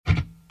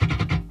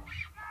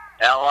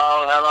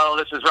Hello,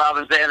 this is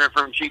Robin Zander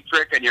from Cheap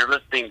Trick, and you're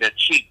listening to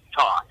Cheap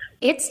Talk.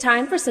 It's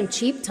time for some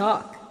cheap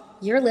talk.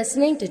 You're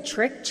listening to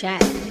Trick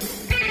Chat.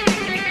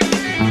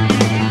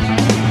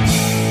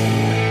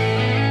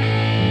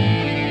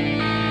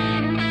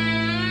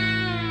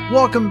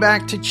 Welcome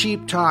back to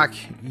Cheap Talk,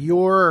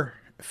 your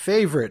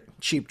favorite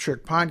Cheap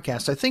Trick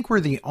podcast. I think we're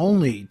the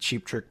only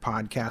Cheap Trick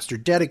podcast or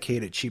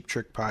dedicated Cheap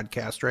Trick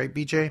podcast, right,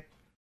 BJ?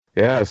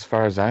 Yeah, as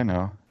far as I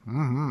know.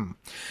 Mm-hmm.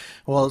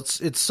 Well,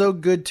 it's so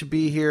good to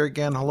be here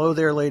again. Hello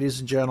there, ladies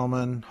and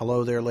gentlemen.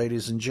 Hello there,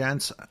 ladies and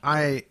gents.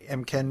 I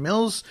am Ken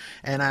Mills,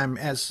 and I'm,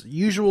 as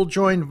usual,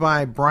 joined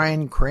by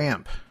Brian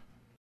Cramp.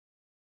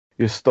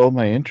 You stole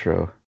my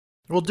intro.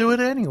 We'll do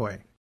it anyway.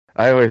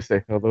 I always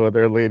say hello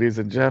there, ladies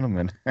and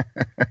gentlemen.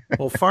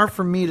 Well, far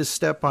from me to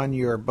step on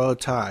your bow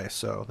tie,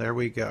 so there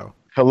we go.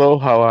 Hello,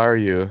 how are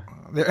you?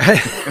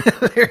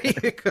 There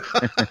you go.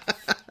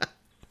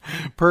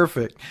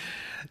 Perfect.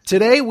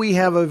 Today we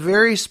have a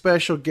very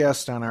special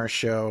guest on our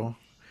show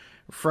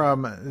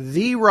from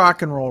the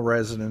rock and roll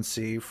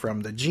residency,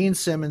 from the Gene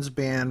Simmons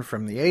Band,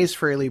 from the Ace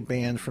Frehley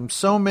Band, from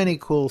so many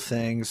cool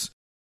things.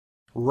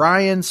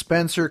 Ryan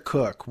Spencer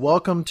Cook,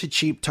 welcome to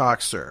Cheap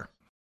Talk, sir.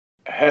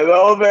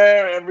 Hello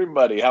there,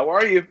 everybody. How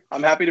are you?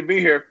 I'm happy to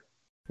be here.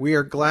 We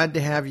are glad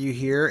to have you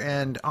here.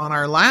 And on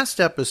our last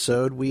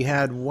episode, we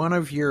had one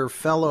of your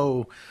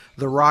fellow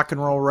The Rock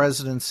and Roll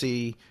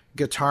Residency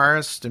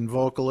guitarist and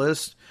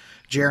vocalist,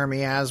 Jeremy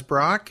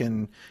Asbrock,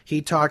 and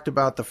he talked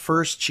about the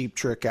first Cheap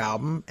Trick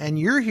album. And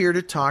you're here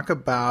to talk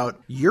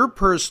about your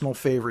personal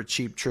favorite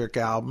Cheap Trick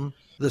album,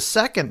 the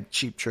second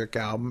Cheap Trick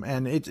album,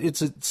 and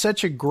it's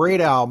such a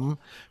great album.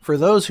 For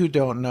those who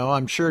don't know,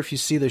 I'm sure if you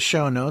see the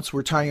show notes,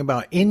 we're talking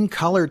about In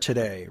Color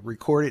Today,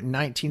 recorded in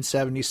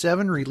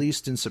 1977,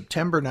 released in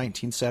September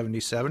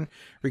 1977,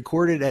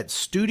 recorded at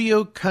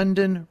Studio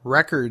Cundon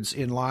Records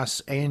in Los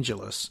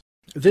Angeles.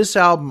 This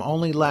album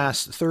only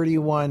lasts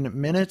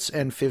 31 minutes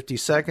and 50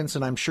 seconds,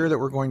 and I'm sure that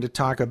we're going to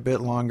talk a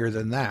bit longer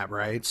than that,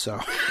 right? So,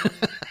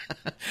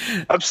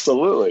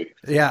 Absolutely.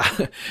 Yeah.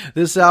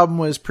 This album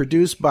was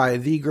produced by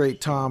the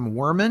great Tom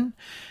Werman,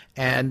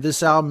 and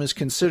this album is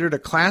considered a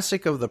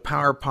classic of the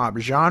power pop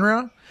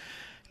genre,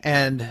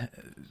 and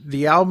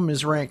the album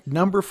is ranked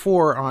number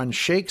 4 on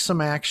Shake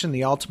Some Action,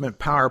 the Ultimate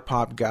Power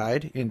Pop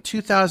Guide. In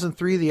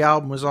 2003, the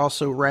album was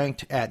also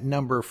ranked at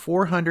number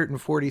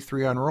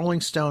 443 on Rolling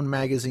Stone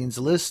magazine's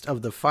list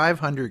of the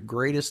 500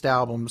 greatest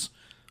albums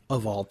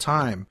of all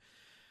time.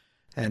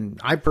 And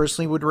I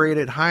personally would rate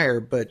it higher,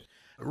 but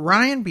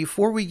Ryan,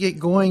 before we get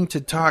going to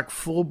talk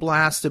full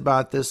blast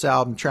about this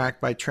album track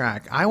by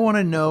track, I want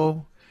to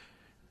know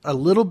a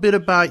little bit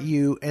about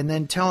you and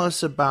then tell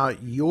us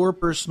about your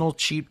personal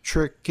Cheap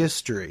Trick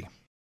history.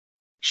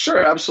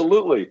 Sure,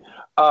 absolutely.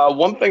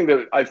 One thing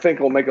that I think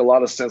will make a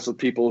lot of sense with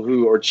people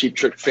who are Cheap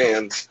Trick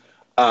fans,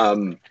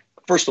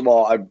 first of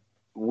all,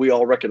 we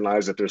all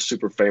recognize that they're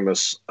super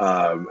famous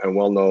and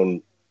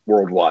well-known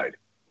worldwide.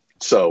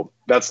 So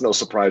that's no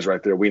surprise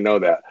right there. We know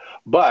that.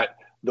 But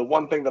the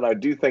one thing that I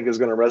do think is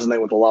going to resonate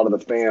with a lot of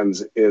the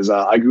fans is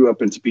I grew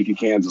up in Topeka,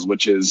 Kansas,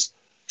 which is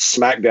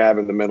smack dab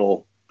in the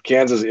middle.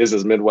 Kansas is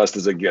as Midwest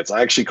as it gets.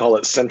 I actually call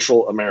it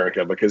Central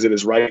America because it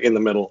is right in the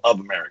middle of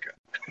America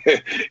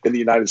in the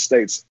United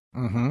States.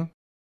 Mm-hmm.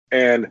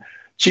 And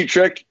Cheap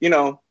Trick,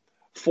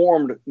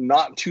 formed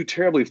not too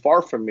terribly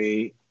far from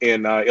me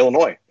in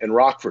Illinois, in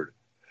Rockford.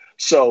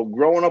 So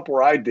growing up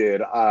where I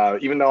did,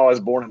 even though I was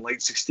born in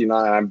late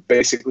 69, I'm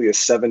basically a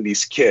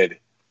 70s kid.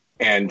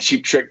 And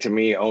Cheap Trick to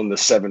me owned the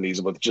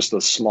 70s with just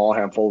a small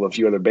handful of a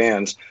few other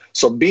bands.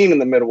 So being in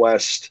the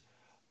Midwest,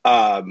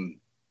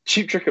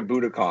 Cheap Trick at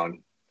Budokan,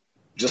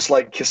 just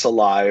like Kiss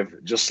Alive,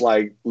 just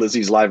like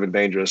Lizzie's Live and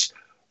Dangerous,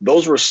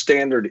 those were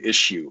standard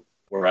issue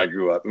where I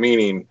grew up.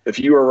 Meaning, if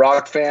you were a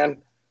rock fan,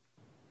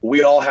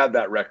 we all had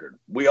that record.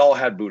 We all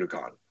had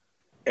Budokan.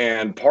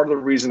 And part of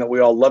the reason that we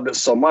all loved it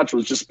so much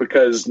was just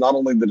because not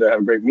only did it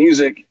have great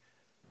music,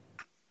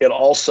 it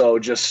also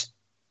just,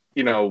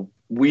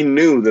 we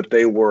knew that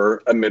they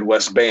were a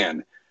Midwest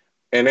band.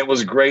 And it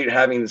was great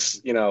having,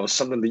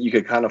 something that you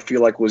could kind of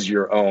feel like was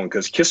your own.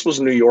 Because Kiss was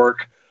New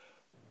York.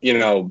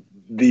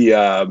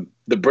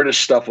 The British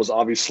stuff was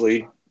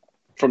obviously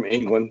from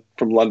England,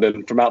 from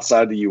London, from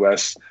outside the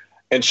U.S.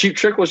 And Cheap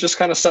Trick was just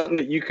kind of something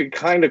that you could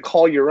kind of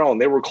call your own.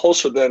 They were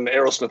closer than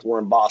Aerosmith were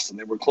in Boston.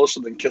 They were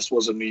closer than Kiss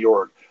was in New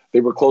York.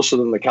 They were closer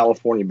than the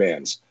California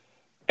bands.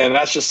 And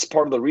that's just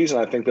part of the reason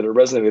I think that it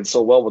resonated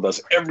so well with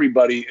us.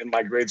 Everybody in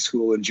my grade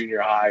school and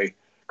junior high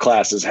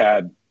classes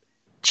had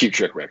Cheap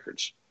Trick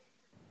records.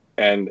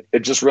 And it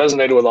just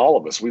resonated with all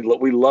of us. We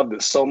loved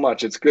it so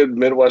much. It's good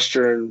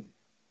Midwestern,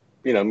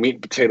 meat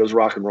and potatoes,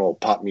 rock and roll,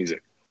 pop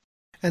music.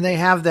 And they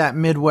have that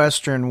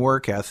Midwestern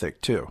work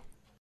ethic too.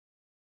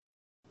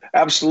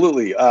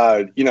 Absolutely.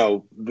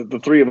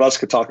 The three of us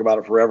could talk about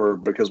it forever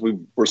because we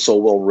were so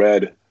well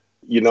read.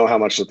 How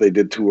much that they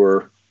did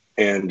tour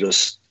and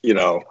just,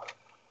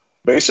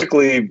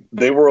 basically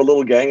they were a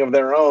little gang of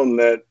their own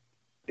that,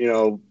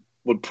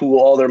 would pool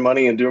all their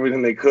money and do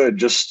everything they could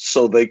just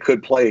so they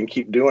could play and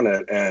keep doing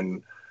it.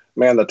 And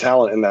man, the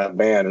talent in that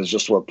band is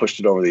just what pushed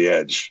it over the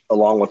edge,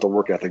 along with the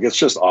work ethic. It's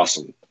just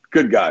awesome.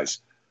 Good guys.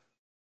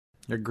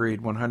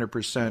 Agreed,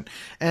 100%.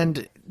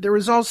 And there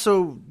was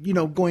also,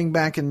 going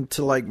back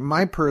into like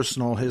my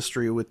personal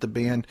history with the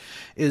band,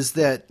 is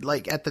that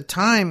like at the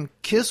time,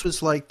 Kiss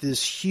was like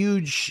this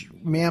huge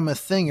mammoth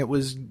thing. It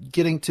was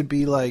getting to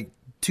be like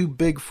too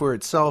big for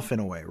itself in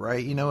a way,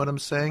 right? You know what I'm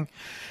saying?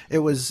 It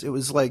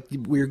was like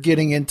we were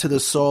getting into the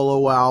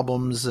solo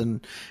albums,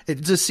 and it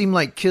just seemed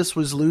like Kiss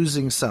was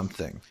losing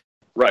something.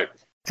 Right.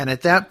 And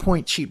at that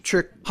point, Cheap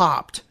Trick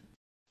popped.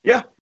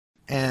 Yeah.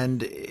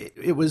 And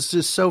it was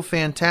just so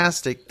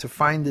fantastic to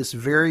find this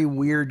very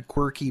weird,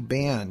 quirky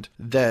band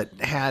that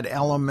had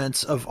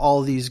elements of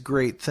all these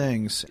great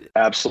things.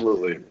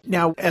 Absolutely.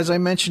 Now, as I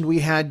mentioned, we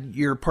had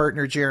your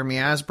partner Jeremy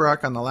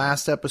Asbrook on the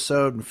last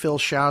episode, and Phil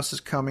Schaus is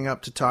coming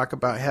up to talk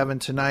about Heaven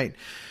Tonight.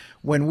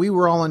 When we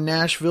were all in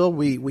Nashville,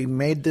 we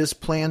made this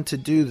plan to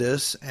do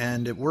this,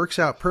 and it works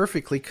out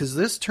perfectly because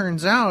this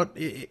turns out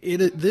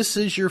this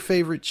is your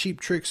favorite Cheap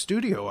Trick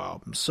studio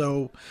album.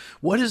 So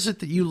what is it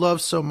that you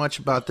love so much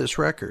about this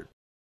record?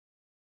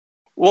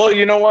 Well,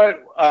 you know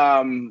what?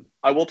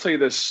 I will tell you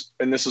this,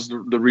 and this is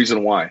the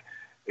reason why,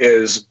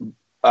 is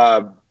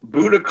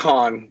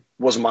Budokan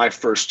was my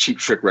first Cheap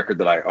Trick record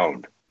that I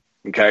owned.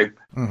 Okay?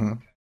 Mm-hmm.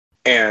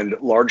 And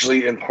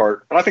largely in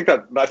part, and I think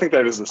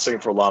that is the same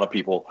for a lot of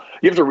people.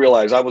 You have to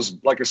realize I was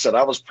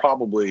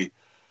probably,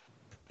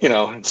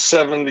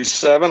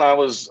 77.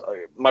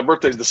 My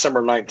birthday is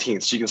December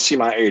 19th, so you can see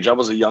my age. I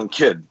was a young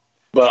kid,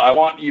 but I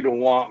Want You to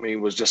Want Me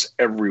was just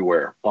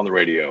everywhere on the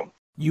radio.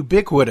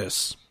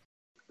 Ubiquitous.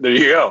 There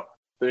you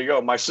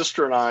go. My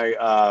sister and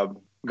I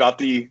got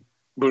the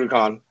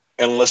Budokan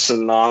and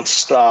listened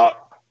nonstop.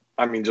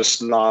 I mean,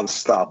 just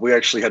nonstop. We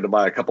actually had to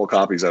buy a couple of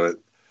copies of it,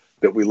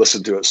 that we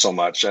listened to it so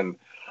much. And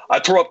I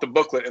tore up the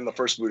booklet in the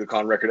first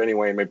Budokan record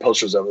anyway and made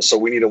posters of it, so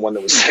we needed one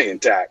that was stay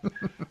intact.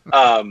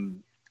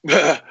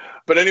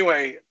 But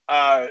anyway,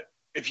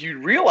 if you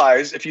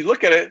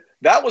look at it,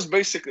 that was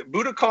basically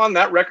Budokan,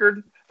 that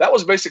record, that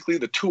was basically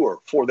the tour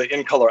for the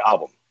In Color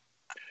album.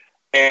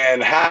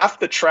 And half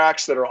the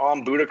tracks that are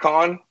on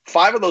Budokan,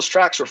 5 of those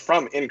tracks are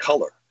from In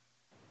Color.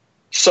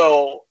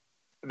 So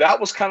that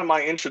was kind of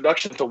my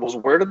introduction to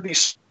where did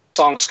these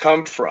songs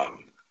come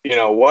from?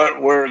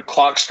 Where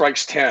Clock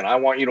Strikes 10, I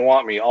Want You to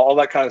Want Me, all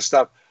that kind of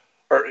stuff,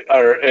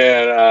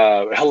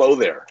 and Hello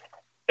There,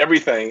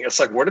 everything. It's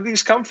like, where did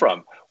these come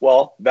from?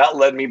 Well, that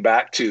led me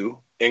back to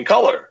In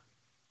Color.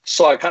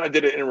 So I kind of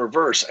did it in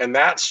reverse. And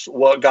that's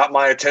what got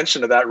my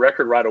attention to that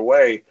record right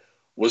away,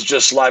 was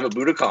just Live at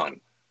Budokan.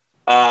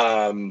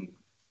 And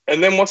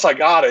then once I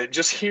got it,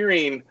 just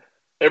hearing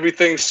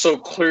everything so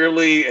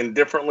clearly and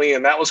differently.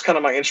 And that was kind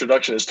of my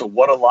introduction as to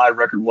what a live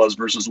record was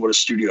versus what a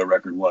studio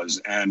record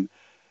was. And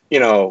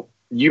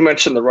you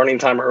mentioned the running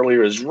time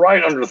earlier is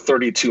right under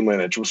 32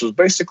 minutes,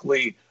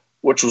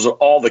 which was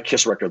all the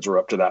Kiss records were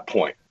up to that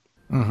point.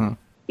 Mm-hmm.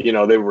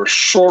 They were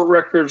short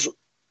records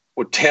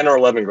with 10 or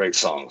 11 great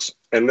songs.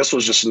 And this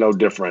was just no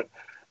different.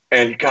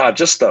 And God,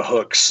 just the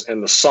hooks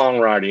and the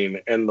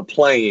songwriting and the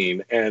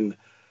playing. And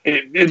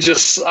I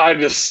just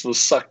was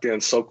sucked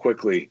in so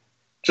quickly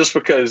just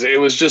because it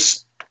was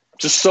just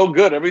so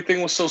good.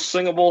 Everything was so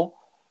singable.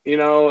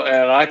 And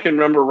I can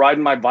remember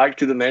riding my bike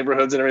through the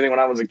neighborhoods and everything when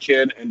I was a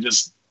kid, and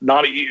just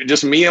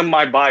me and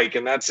my bike,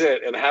 and that's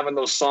it. And having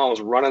those songs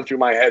running through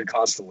my head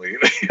constantly.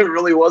 It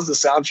really was the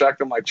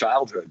soundtrack of my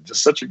childhood.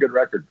 Just such a good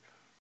record.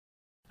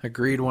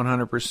 Agreed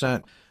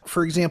 100%.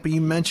 For example, you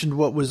mentioned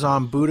what was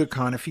on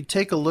Budokan. If you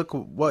take a look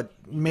at what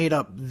made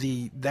up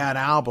that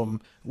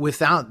album,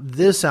 without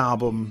this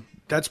album,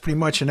 that's pretty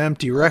much an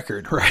empty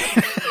record,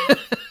 right?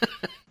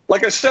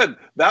 Like I said,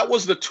 that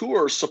was the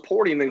tour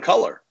supporting In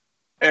Color.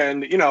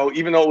 And,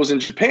 even though it was in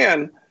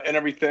Japan and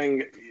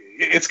everything,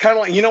 it's kind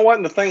of like, you know what?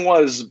 And the thing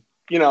was,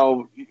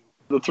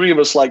 the three of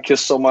us like Kiss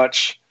so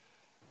much.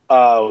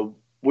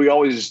 We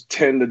always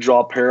tend to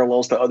draw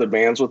parallels to other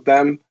bands with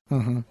them.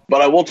 Mm-hmm.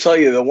 But I will tell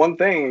you the one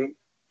thing,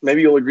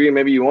 maybe you'll agree,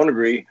 maybe you won't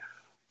agree.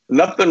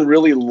 Nothing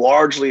really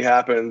largely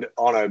happened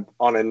on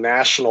a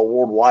national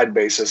worldwide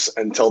basis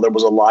until there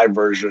was a live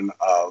version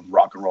of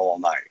Rock and Roll All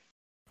Night.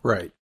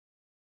 Right.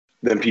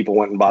 Then people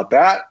went and bought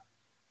that.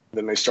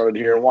 Then they started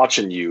hearing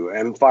Watching You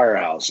and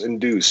Firehouse and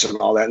Deuce and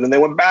all that. And then they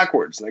went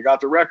backwards and they got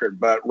the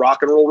record. But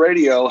Rock and Roll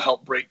Radio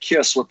helped break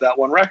Kiss with that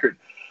one record.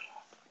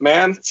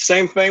 Man,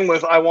 same thing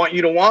with I Want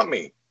You to Want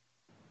Me.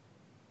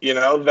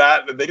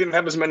 That they didn't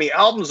have as many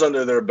albums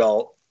under their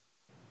belt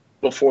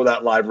before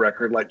that live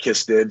record like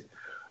Kiss did.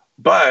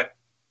 But,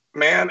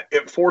 man,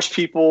 it forced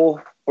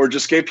people or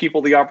just gave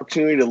people the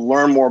opportunity to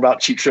learn more about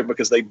Cheap Trick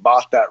because they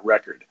bought that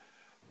record.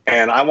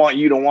 And I Want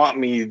You to Want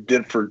Me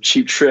did for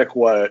Cheap Trick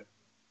what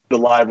the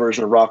live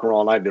version of Rock and Roll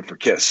All Night did for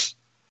Kiss.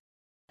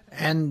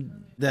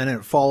 And then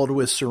it followed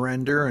with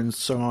Surrender and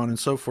so on and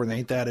so forth.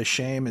 Ain't that a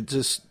shame? It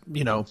just,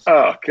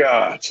 Oh,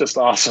 God, it's just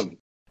awesome.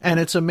 And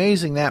it's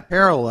amazing that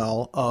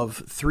parallel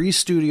of 3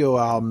 studio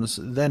albums,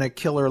 then a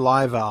killer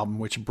live album,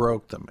 which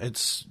broke them.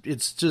 It's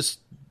just,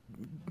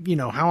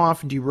 how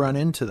often do you run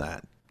into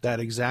that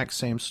exact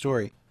same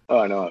story? Oh,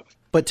 I know it.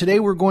 But today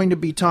we're going to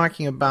be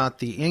talking about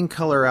the In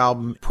Color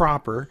album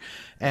proper.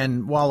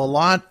 And while a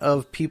lot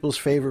of people's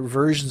favorite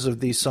versions of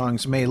these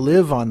songs may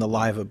live on the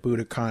Live at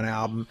Budokan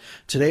album,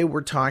 today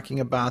we're talking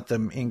about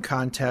them in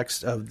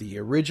context of the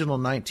original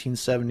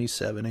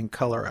 1977 In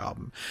Color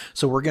album.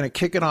 So we're going to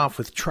kick it off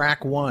with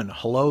track 1,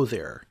 Hello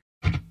There.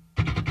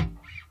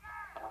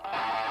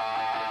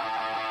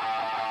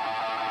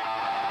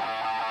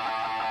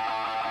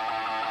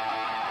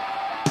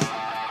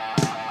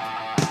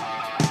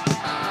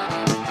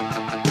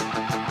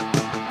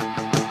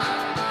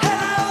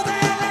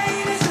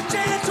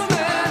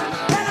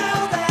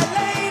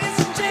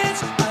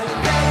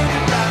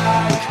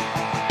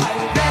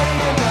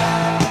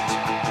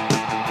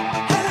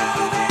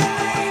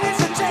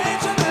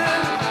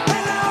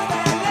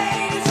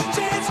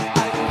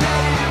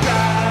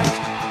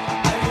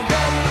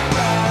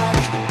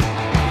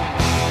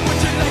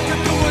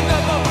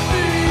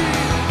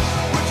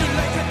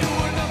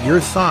 Your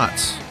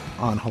thoughts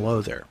on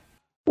Hello There?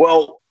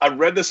 Well, I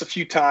read this a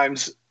few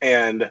times,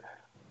 and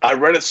I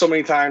read it so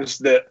many times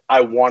that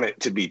I want it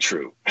to be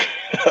true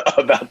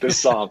about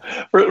this song.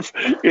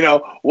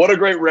 What a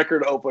great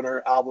record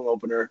opener, album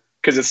opener,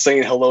 because it's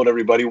saying hello to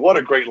everybody. What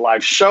a great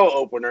live show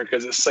opener,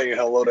 because it's saying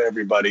hello to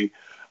everybody.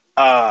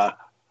 But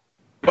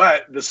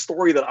the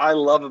story that I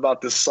love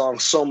about this song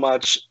so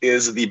much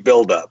is the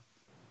build-up,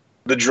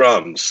 the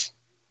drums,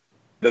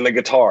 then the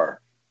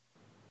guitar,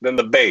 then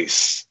the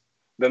bass,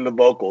 then the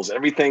vocals.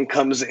 Everything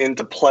comes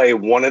into play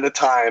one at a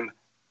time,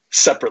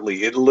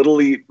 separately. It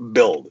literally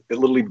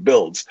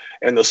builds.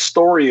 And the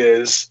story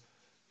is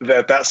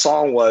that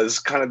song was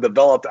kind of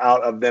developed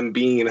out of them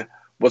being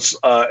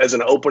as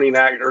an opening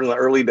act in the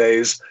early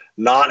days,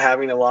 not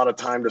having a lot of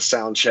time to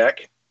sound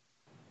check.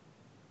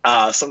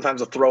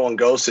 Sometimes a throw and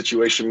go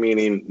situation,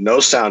 meaning no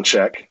sound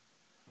check.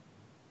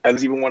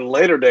 And even when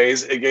later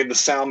days, it gave the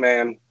sound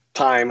man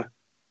time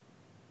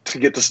to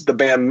get the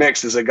band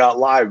mixed as it got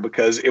live,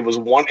 because it was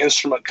one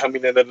instrument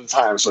coming in at a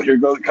time. So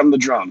come the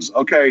drums.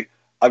 Okay,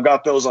 I've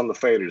got those on the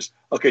faders.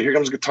 Okay, here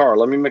comes guitar.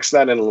 Let me mix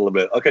that in a little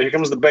bit. Okay, here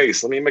comes the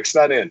bass. Let me mix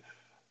that in.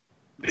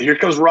 Here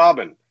comes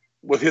Robin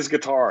with his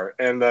guitar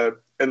and the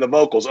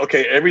vocals.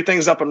 Okay,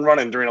 everything's up and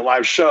running during a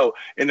live show,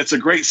 and it's a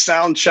great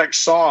sound check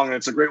song. And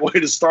it's a great way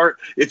to start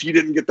if you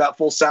didn't get that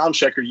full sound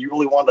check or you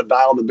really wanted to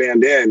dial the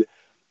band in.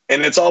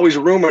 And it's always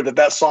rumored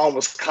that song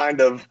was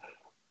kind of,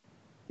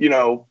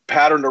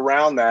 patterned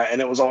around that, and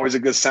it was always a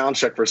good sound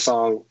check for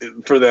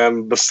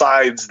them,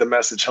 besides the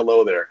message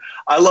hello there.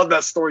 I love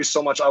that story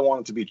so much. I want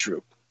it to be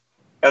true.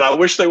 And I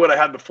wish they would have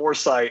had the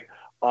foresight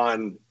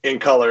on In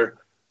Color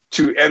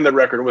to end the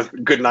record with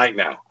good night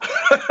now.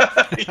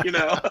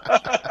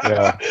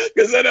 Yeah.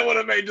 Because then it would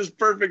have made just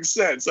perfect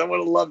sense. I would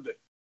have loved it.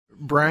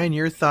 Brian,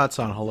 your thoughts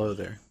on Hello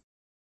There?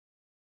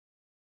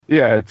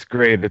 Yeah, it's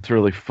great. It's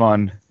really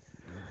fun.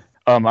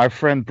 Our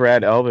friend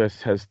Brad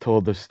Elvis has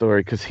told the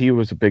story because he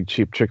was a big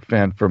Cheap Trick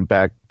fan from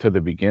back to the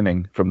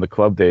beginning, from the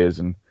club days,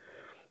 and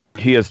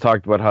he has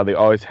talked about how they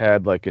always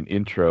had like an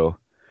intro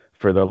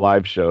for the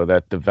live show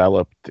that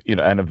developed,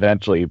 and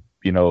eventually,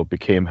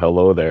 became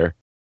Hello There.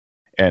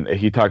 And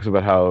he talks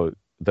about how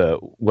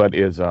what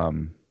is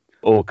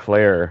Eau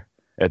Claire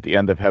at the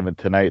end of Heaven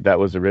Tonight, that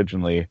was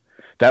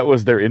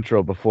their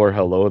intro before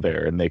Hello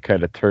There, and they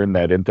kind of turned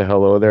that into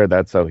Hello There.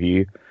 That's how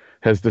he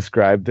has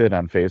described it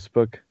on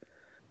Facebook.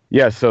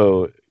 Yeah,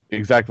 so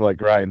exactly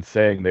like Ryan's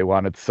saying, they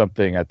wanted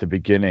something at the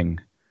beginning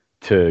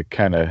to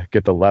kind of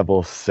get the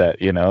level set,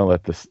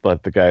 let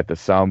the guy at the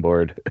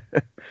soundboard,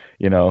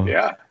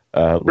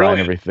 line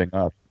everything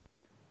up.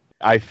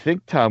 I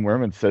think Tom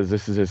Werman says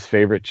this is his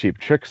favorite Cheap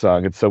Trick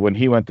song, and so when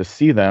he went to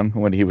see them,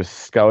 when he was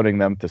scouting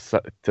them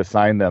to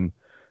sign them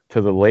to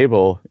the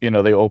label,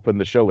 they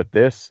opened the show with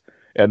this,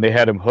 and they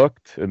had him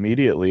hooked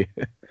immediately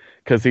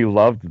because he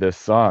loved this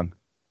song.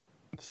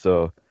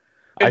 So.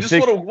 And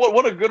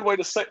what a good way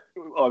to say.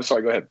 Oh, I'm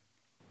sorry. Go ahead.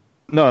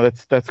 No,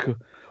 that's cool.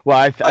 Well,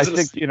 I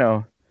think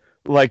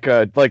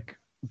like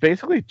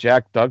basically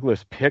Jack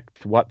Douglas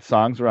picked what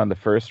songs were on the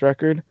first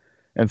record,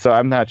 and so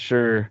I'm not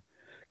sure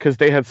because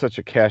they had such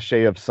a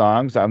cachet of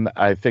songs.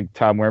 I think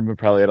Tom Werman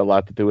probably had a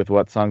lot to do with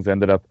what songs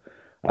ended up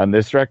on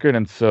this record,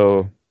 and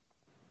so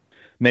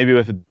maybe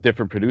with a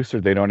different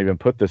producer, they don't even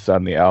put this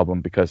on the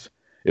album because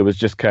it was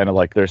just kind of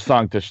like their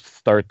song to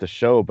start the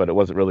show, but it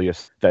wasn't really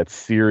that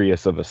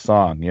serious of a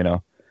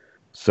song,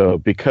 So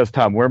because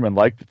Tom Werman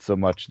liked it so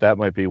much, that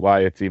might be why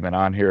it's even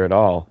on here at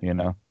all,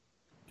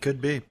 Could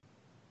be.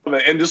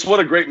 And just what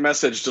a great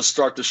message to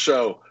start the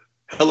show.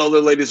 Hello there,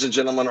 ladies and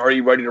gentlemen. Are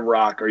you ready to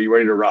rock? Are you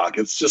ready to rock?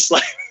 It's just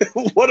like,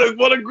 what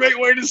a great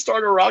way to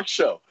start a rock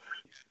show.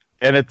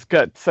 And it's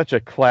got such a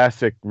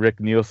classic Rick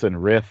Nielsen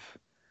riff,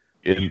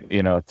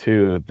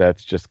 too.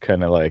 That's just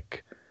kind of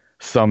like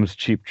sums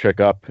Cheap Trick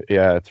up.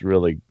 Yeah,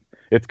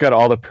 it's got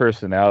all the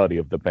personality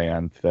of the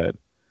band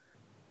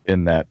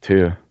in that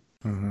too.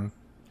 Mm-hmm.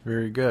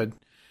 Very good.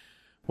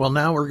 Well,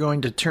 now we're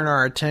going to turn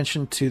our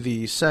attention to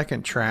the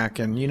second track,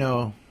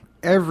 and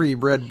every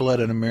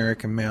red-blooded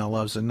American male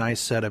loves a nice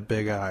set of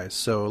big eyes.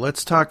 So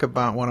let's talk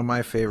about one of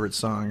my favorite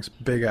songs,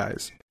 Big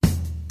Eyes.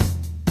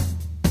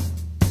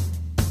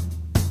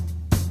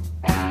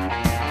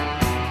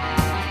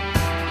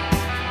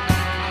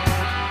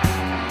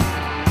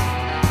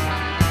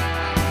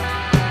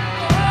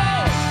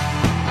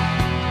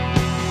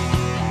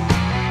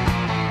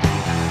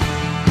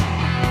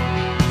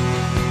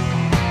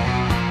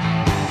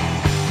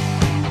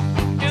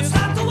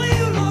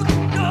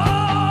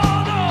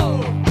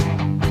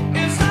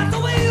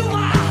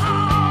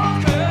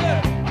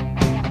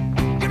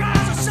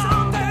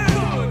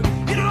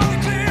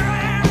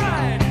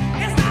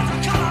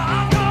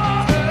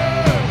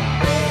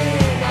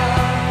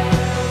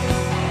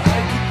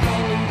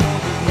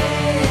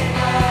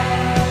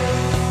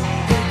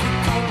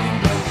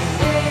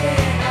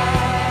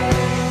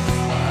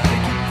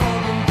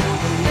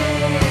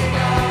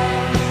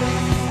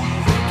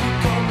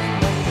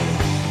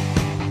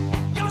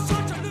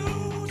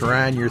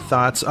 Ryan, your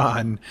thoughts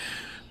on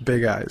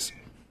Big Eyes?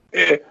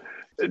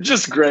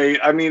 Just great.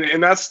 I mean,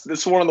 and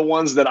that's one of the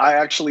ones that I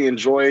actually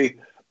enjoy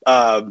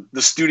the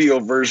studio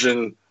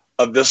version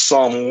of this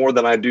song more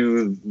than I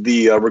do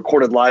the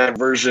recorded live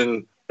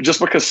version, just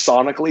because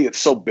sonically it's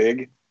so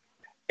big,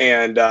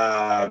 and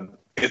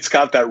it's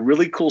got that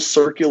really cool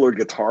circular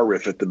guitar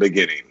riff at the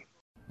beginning.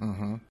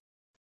 Mm-hmm.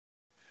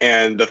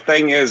 And the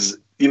thing is,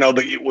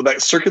 that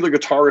circular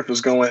guitar riff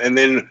is going, and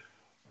then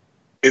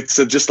it's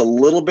just a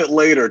little bit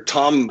later,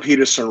 Tom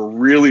Peterson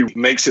really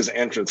makes his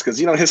entrance because,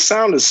 his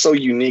sound is so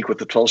unique with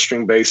the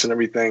 12-string bass and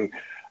everything,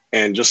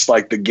 and just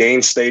like the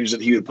gain stage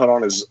that he would put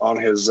on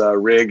his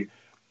rig.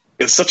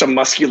 It's such a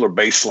muscular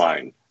bass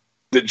line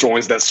that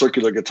joins that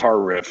circular guitar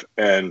riff.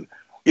 And,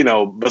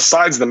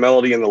 besides the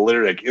melody and the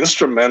lyric,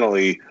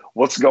 instrumentally,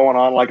 what's going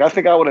on? Like, I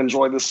think I would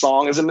enjoy this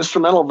song as an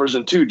instrumental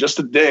version too, just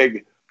to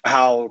dig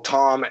how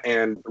Tom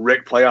and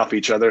Rick play off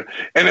each other.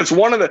 And it's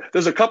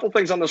there's a couple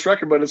things on this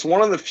record, but it's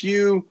one of the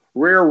few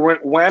rare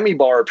whammy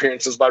bar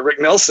appearances by Rick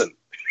Nelson.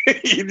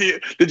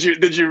 Did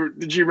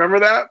you remember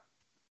that?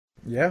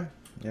 Yeah.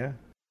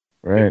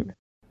 Right.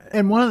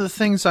 And one of the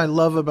things I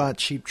love about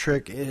Cheap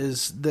Trick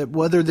is that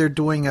whether they're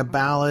doing a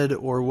ballad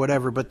or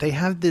whatever, but they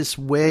have this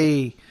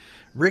way,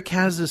 Rick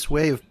has this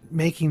way of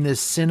making this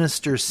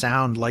sinister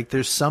sound, like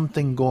there's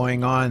something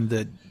going on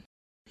that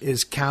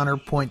is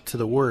counterpoint to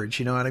the words.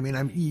 You know what I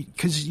mean?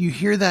 Because you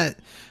hear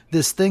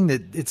this thing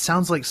that it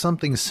sounds like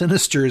something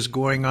sinister is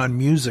going on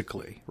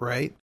musically,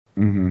 right?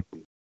 Mm-hmm.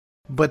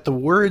 But the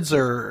words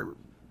are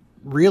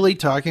really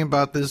talking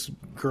about this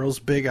girl's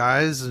big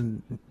eyes,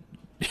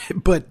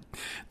 but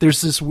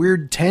there's this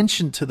weird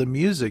tension to the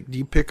music. Do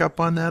you pick up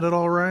on that at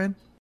all, Ryan?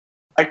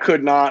 I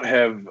could not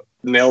have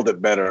nailed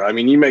it better. I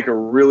mean, you make a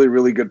really,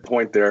 really good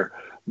point there,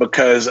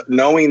 because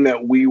knowing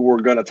that we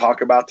were going to talk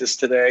about this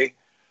today,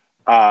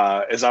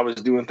 as I was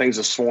doing things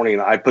this morning,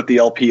 I put the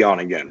LP on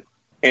again.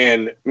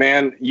 And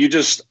man,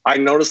 I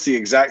noticed the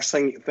exact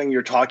same thing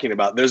you're talking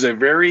about.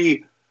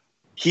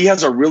 He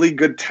has a really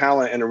good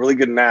talent and a really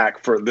good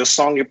knack for this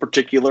song in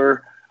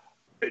particular,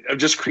 of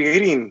just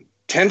creating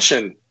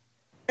tension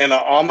and an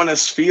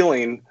ominous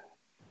feeling.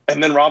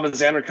 And then Robin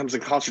Zander comes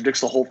and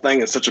contradicts the whole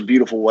thing in such a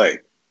beautiful way.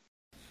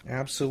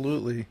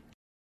 Absolutely.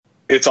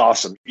 It's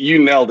awesome.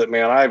 You nailed it,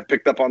 man. I've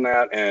picked up on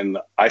that, and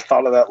I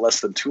thought of that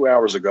less than 2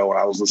 hours ago when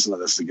I was listening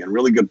to this again.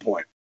 Really good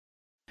point.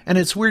 And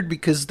it's weird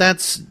because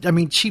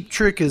Cheap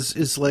Trick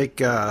is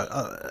like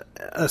a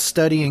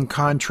study in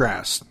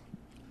contrast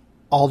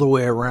all the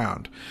way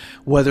around.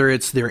 Whether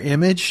it's their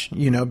image,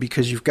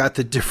 because you've got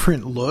the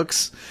different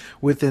looks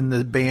within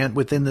the band,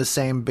 within the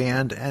same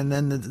band, and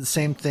then the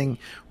same thing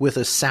with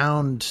a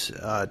sound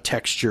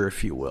texture,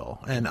 if you will.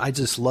 And I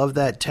just love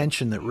that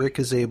tension that Rick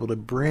is able to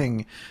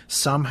bring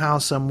somehow,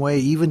 some way,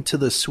 even to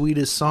the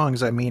sweetest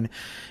songs. I mean,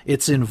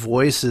 it's in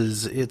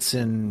Voices, it's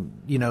in,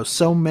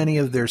 so many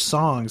of their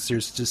songs.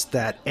 There's just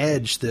that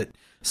edge that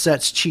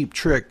sets Cheap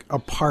Trick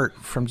apart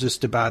from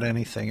just about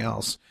anything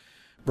else.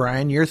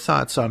 Brian, your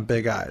thoughts on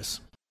Big Eyes?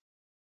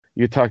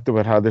 You talked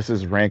about how this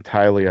is ranked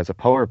highly as a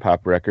power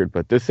pop record,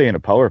 but this ain't a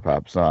power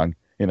pop song.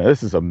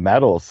 This is a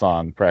metal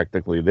song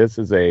practically. This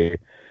is a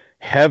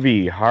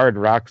heavy, hard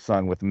rock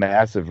song with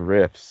massive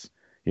riffs,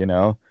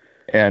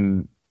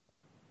 And,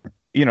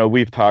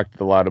 we've talked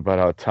a lot about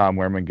how Tom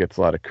Werman gets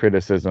a lot of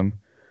criticism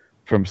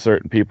from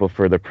certain people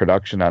for the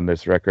production on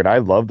this record. I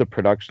love the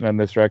production on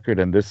this record,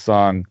 and this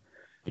song,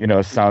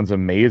 sounds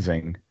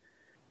amazing.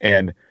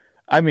 And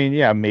I mean,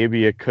 yeah,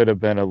 maybe it could have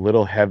been a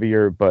little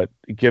heavier, but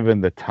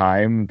given the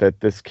time that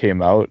this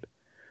came out,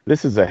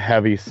 this is a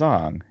heavy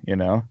song,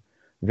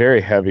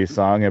 very heavy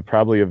song, and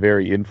probably a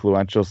very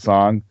influential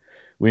song.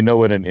 We know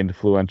what an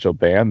influential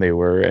band they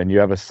were, and you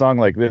have a song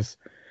like this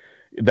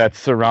that's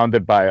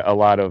surrounded by a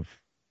lot of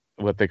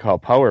what they call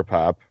power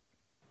pop,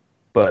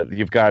 but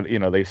you've got,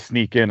 they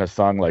sneak in a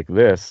song like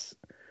this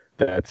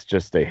that's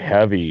just a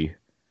heavy,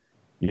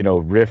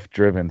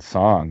 riff-driven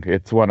song.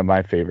 It's one of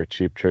my favorite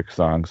Cheap Trick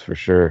songs for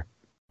sure.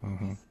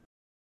 Mm-hmm.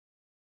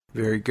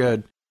 Very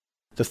good.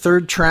 The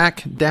third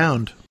track,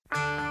 Downed.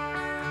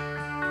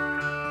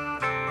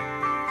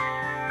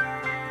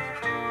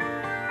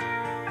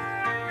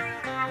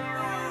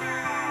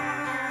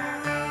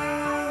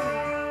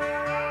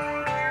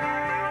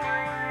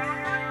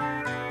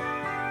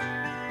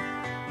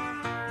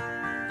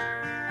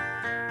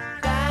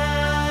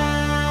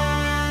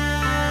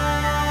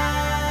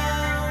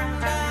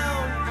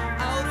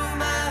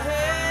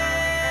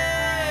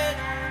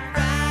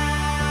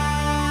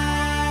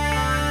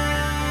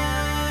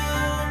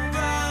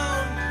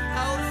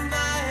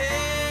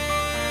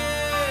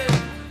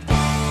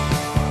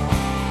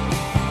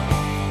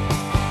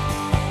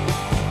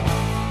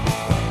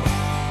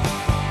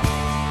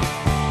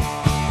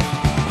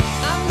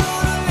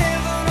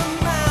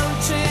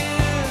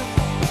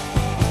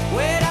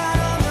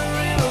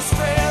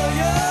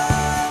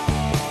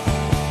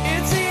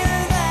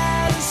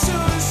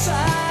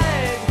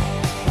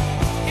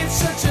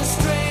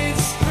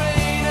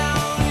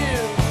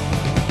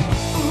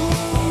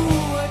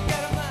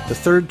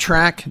 third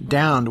track,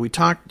 Downed. We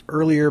talked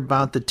earlier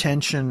about the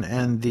tension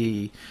and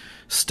the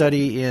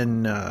study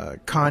in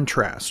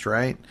contrast,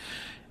 right?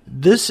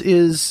 This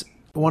is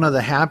one of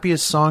the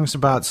happiest songs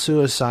about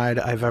suicide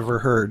I've ever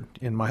heard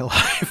in my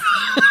life.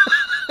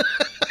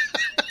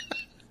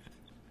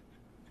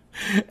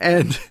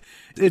 And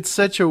it's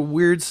such a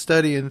weird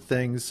study in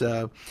things.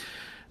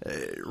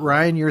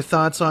 Ryan, your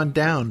thoughts on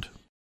Downed?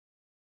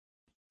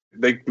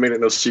 They made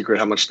it no secret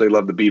how much they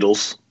love the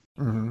Beatles.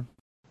 Mm-hmm.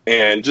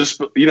 And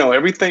just, you know,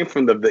 everything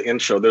from the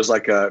intro, there's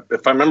like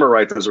if I remember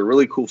right, there's a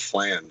really cool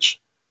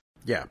flange.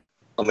 Yeah.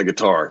 On the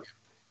guitar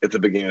at the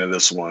beginning of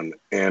this one.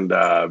 And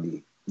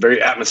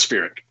very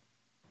atmospheric.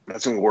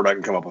 That's the only word I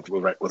can come up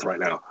with right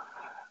now.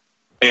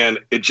 And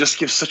it just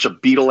gives such a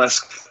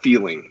Beatlesque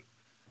feeling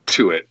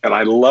to it. And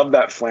I love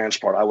that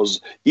flange part.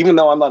 Even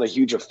though I'm not a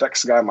huge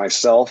effects guy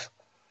myself,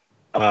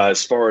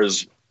 as far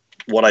as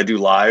what I do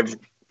live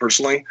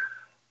personally,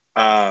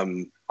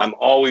 I'm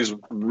always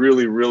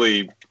really,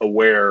 really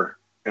aware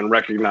and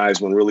recognize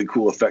when really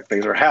cool effect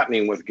things are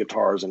happening with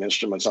guitars and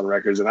instruments on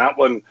records. And that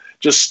one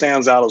just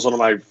stands out as one of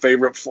my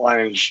favorite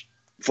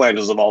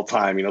flanges of all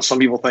time. You know, some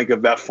people think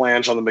of that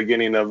flange on the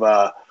beginning of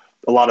a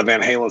lot of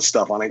Van Halen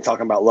stuff. I ain't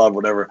talking about love,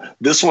 whatever.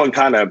 This one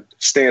kind of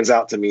stands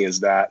out to me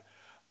as that.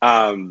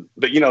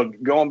 But, you know,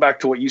 going back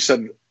to what you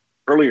said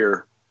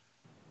earlier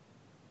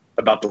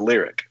about the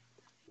lyric,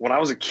 when I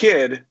was a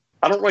kid,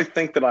 I don't really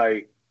think that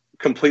I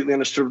completely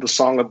understood what the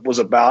song was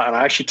about. And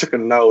I actually took a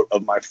note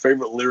of my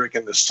favorite lyric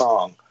in this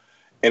song.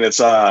 And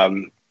it's,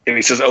 and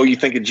he says, "Oh, you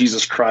think of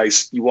Jesus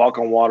Christ, you walk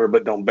on water,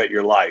 but don't bet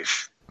your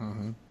life.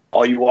 Mm-hmm.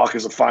 All you walk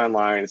is a fine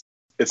line.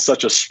 It's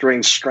such a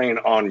strange strain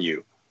on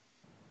you."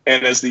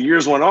 And as the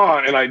years went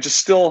on, and and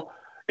just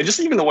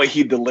even the way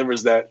he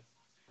delivers that,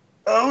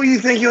 "Oh, you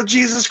think you're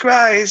Jesus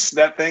Christ,"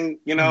 that thing,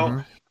 you know, mm-hmm.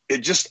 It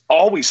just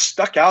always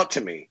stuck out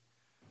to me.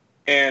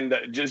 And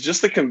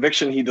just the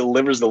conviction he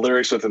delivers the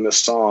lyrics with in this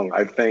song,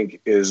 I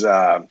think, is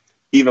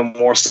even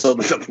more so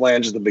than the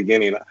flange at the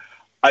beginning.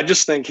 I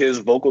just think his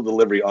vocal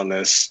delivery on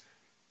this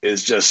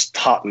is just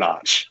top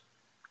notch.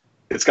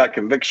 It's got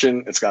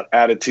conviction. It's got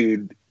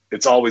attitude.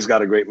 It's always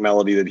got a great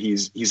melody that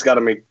he's got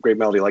to make great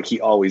melody like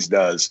he always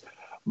does.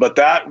 But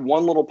that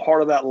one little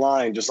part of that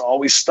line just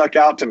always stuck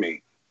out to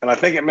me. And I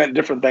think it meant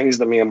different things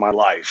to me in my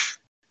life.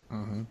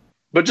 Mm-hmm.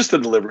 But just the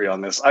delivery on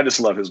this, I just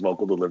love his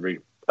vocal delivery.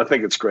 I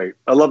think it's great.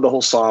 I love the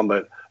whole song,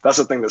 but that's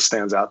the thing that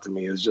stands out to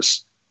me is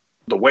just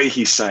the way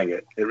he sang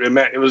it.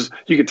 It was,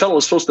 you could tell it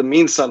was supposed to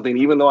mean something,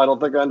 even though I don't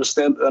think I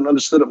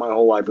understood it my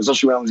whole life,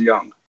 especially when I was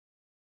young.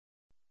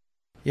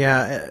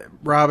 Yeah,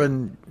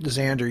 Robin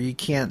Zander, you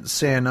can't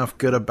say enough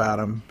good about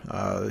him.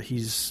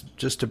 He's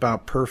just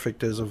about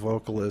perfect as a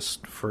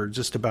vocalist for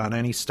just about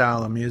any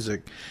style of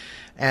music.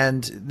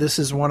 And this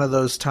is one of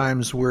those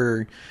times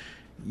where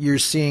you're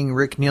seeing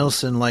Rick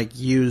Nielsen like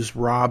use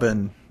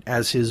Robin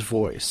as his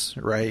voice,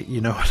 right?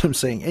 You know what I'm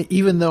saying?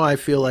 Even though I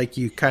feel like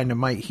you kind of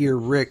might hear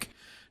Rick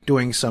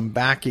doing some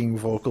backing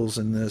vocals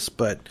in this,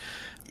 but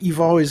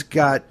you've always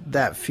got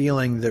that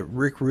feeling that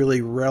Rick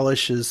really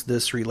relishes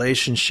this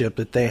relationship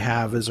that they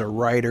have as a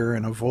writer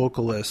and a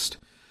vocalist,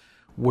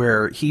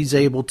 where he's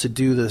able to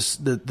do this,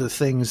 the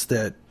things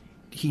that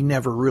he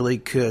never really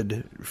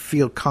could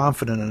feel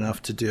confident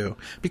enough to do.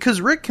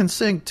 Because Rick can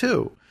sing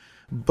too,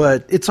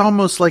 but it's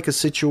almost like a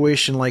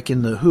situation like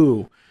in The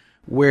Who,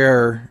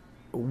 where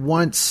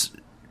once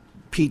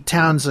Pete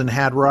Townsend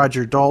had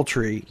Roger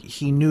Daltrey,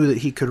 he knew that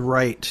he could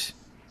write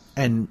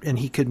and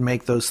he could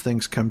make those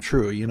things come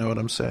true. You know what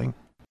I'm saying?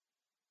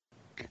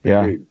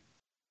 Yeah.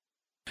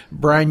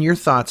 Brian, your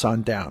thoughts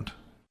on Downed?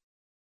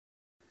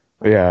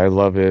 Yeah, I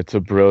love it. It's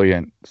a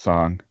brilliant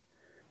song.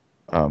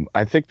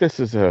 I think this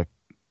is a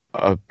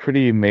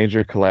pretty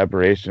major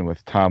collaboration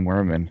with Tom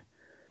Werman.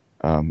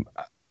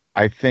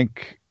 I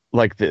think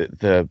like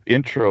the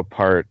intro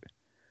part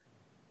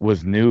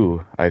was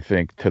new, I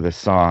think, to the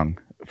song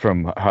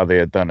from how they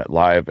had done it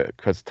live,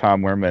 because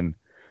Tom Werman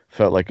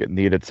felt like it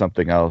needed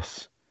something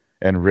else,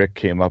 and Rick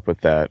came up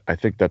with that. I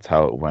think that's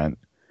how it went,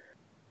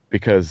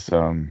 because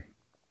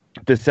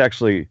this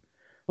actually,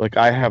 like,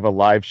 I have a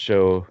live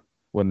show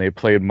when they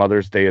played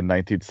Mother's Day in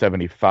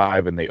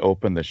 1975, and they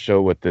opened the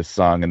show with this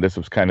song, and this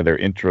was kind of their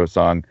intro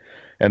song,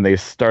 and they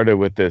started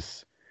with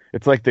this.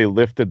 It's like they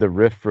lifted the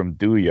riff from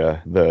Do Ya,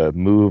 the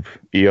Move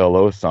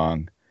ELO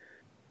song.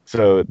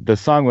 So the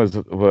song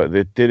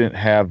it didn't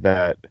have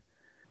that.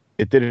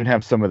 It didn't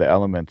have some of the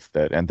elements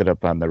that ended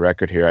up on the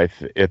record here.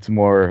 It's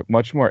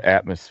much more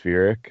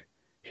atmospheric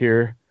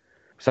here.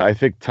 So I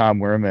think Tom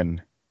Werman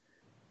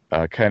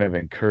kind of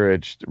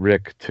encouraged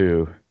Rick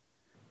to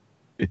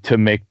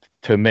make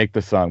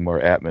the song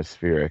more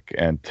atmospheric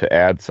and to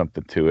add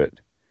something to it.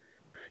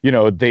 You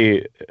know,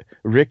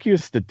 Rick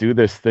used to do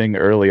this thing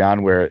early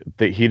on where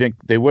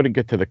they wouldn't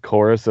get to the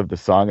chorus of the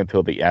song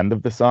until the end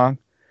of the song.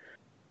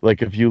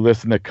 Like if you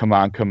listen to Come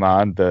On, Come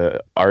On,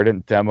 the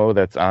Ardent demo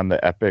that's on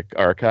the Epic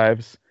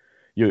archives,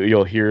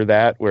 you'll hear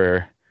that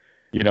where,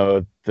 you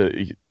know,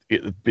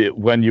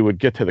 when you would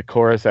get to the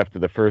chorus after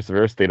the first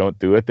verse, they don't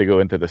do it. They go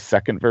into the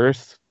second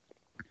verse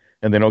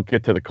and they don't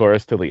get to the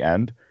chorus till the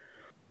end.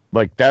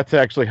 Like, that's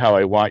actually how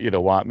I Want You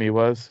to Want Me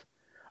was.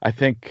 I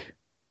think,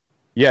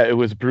 yeah, it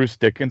was Bruce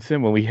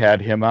Dickinson. When we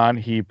had him on,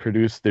 he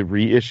produced the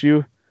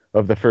reissue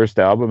of the first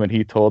album, and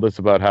he told us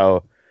about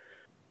how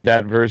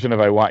that version of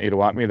I Want You to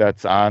Want Me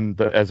that's on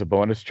as a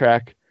bonus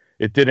track,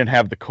 it didn't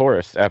have the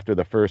chorus after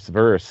the first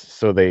verse,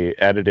 so they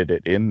edited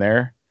it in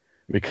there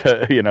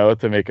because,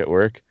 to make it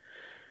work.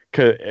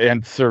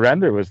 And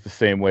Surrender was the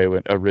same way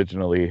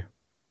originally.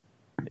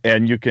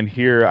 And you can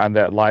hear on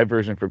that live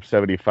version from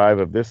 75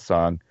 of this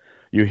song,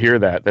 you hear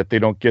that they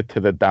don't get to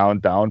the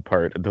down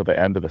part until the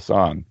end of the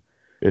song.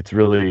 It's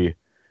really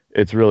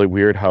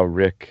weird how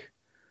Rick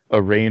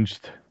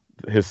arranged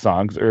his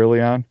songs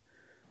early on.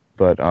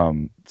 But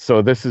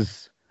so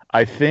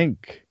I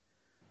think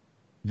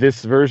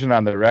this version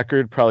on the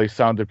record probably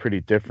sounded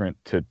pretty different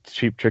to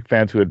Cheap Trick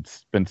fans who had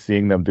been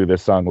seeing them do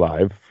this song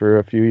live for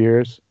a few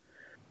years,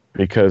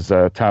 because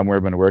Tom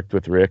Werman worked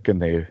with Rick,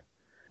 and they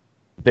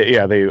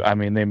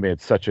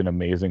made such an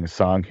amazing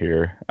song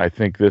here. I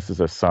think this is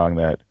a song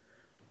that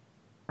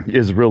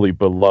is really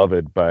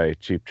beloved by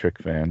Cheap Trick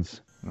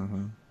fans.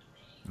 Mm-hmm.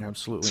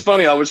 Absolutely. It's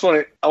funny. I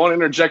want to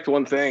interject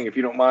one thing, if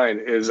you don't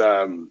mind. Is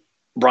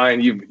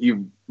Brian,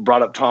 you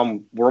brought up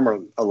Tom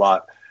Werman a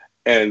lot,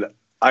 and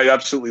I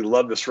absolutely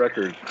love this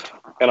record,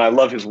 and I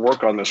love his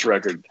work on this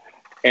record.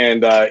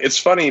 And it's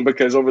funny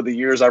because over the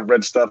years I've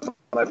read stuff,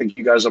 and I think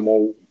you guys are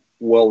more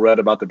well read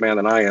about the band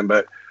than I am.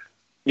 But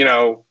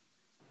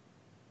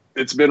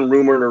it's been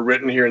rumored or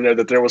written here and there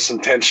that there was some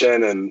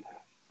tension and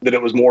that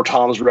it was more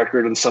Tom's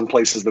record in some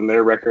places than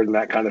their record and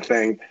that kind of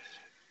thing.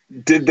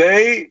 Did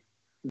they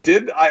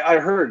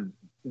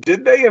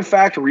in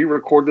fact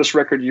re-record this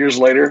record years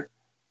later?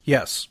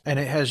 Yes, and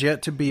it has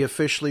yet to be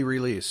officially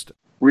released.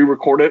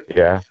 Re-record it?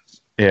 Yeah.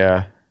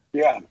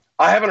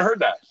 I haven't heard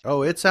that.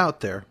 Oh, it's out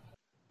there.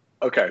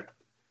 Okay.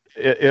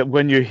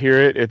 When you hear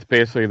it, it's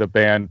basically the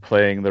band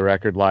playing the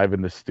record live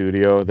in the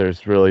studio.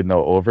 There's really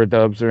no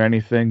overdubs or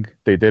anything.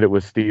 They did it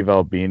with Steve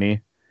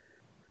Albini.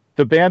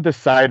 The band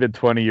decided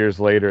 20 years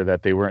later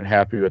that they weren't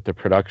happy with the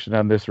production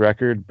on this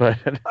record, but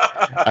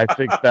I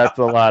think that's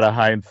a lot of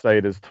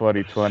hindsight is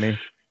 2020,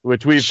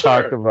 which we've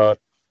talked about.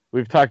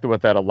 We've talked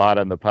about that a lot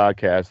on the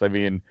podcast. I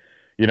mean,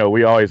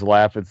 we always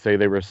laugh and say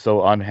they were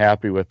so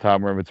unhappy with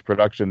Tom Werman's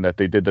production that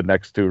they did the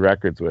next two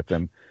records with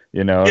him.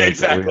 Yeah,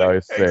 exactly. We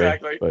always say,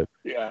 exactly. But,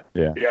 yeah.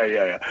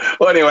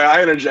 Well, anyway,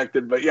 I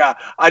interjected, but yeah,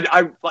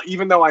 I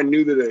even though I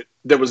knew that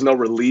there was no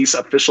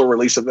official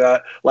release of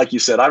that, like you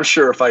said, I'm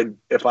sure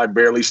if I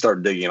barely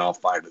start digging, I'll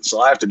find it.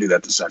 So I have to do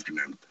that this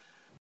afternoon.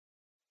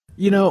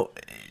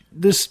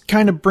 This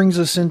kind of brings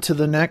us into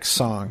the next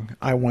song,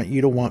 I Want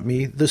You to Want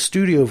Me, the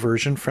studio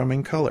version from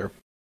In Color.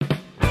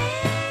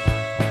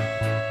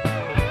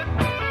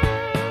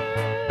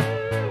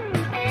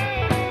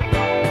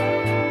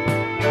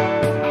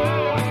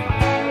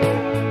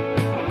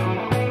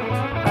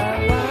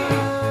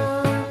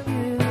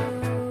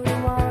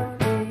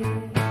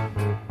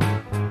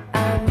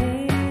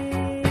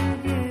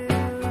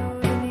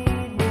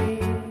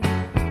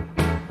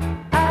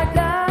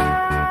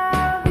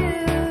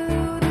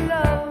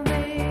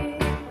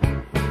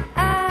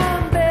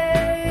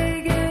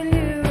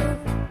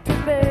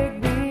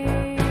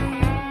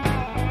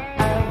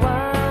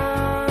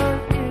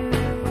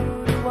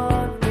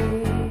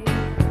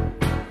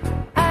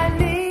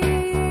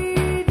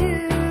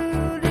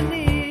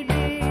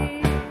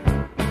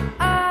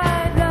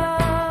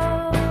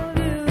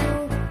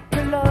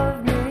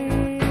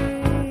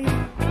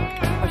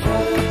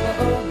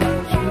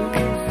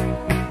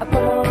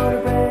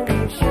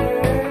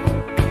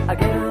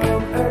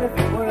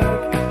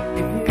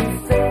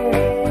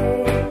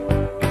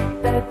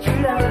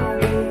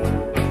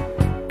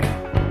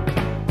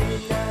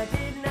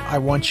 I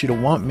Want You to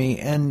Want Me.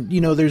 And,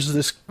 there's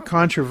this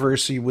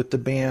controversy with the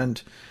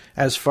band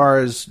as far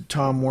as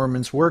Tom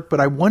Werman's work, but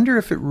I wonder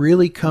if it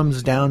really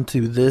comes down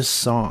to this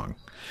song,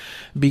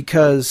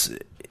 because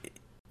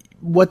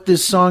what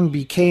this song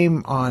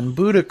became on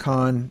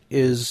Budokan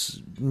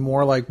is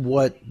more like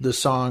what the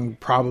song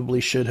probably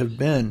should have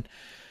been.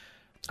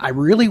 I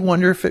really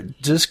wonder if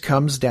it just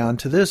comes down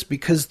to this,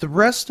 because the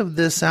rest of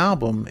this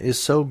album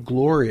is so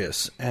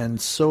glorious and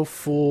so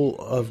full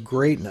of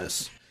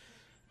greatness.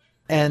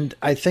 And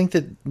I think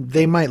that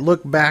they might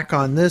look back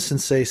on this and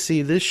say,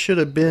 see, this should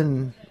have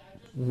been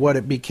what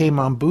it became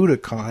on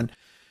Budokan.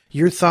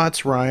 Your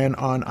thoughts, Ryan,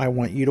 on I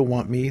Want You to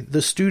Want Me,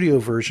 the studio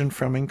version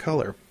from In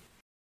Color?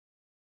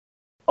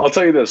 I'll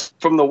tell you this.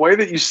 From the way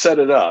that you set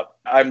it up,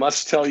 I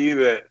must tell you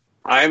that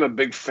I am a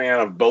big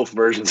fan of both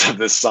versions of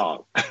this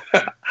song.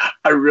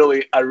 I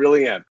really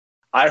am.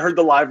 I heard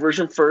the live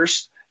version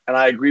first, and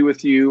I agree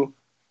with you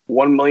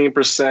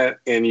 1,000,000%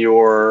 in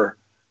your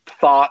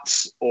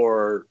thoughts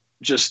or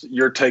just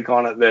your take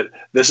on it, that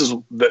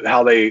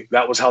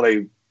that was how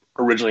they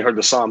originally heard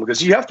the song.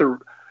 Because you have to,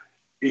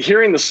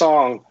 hearing the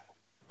song,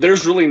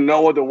 there's really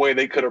no other way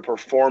they could have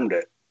performed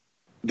it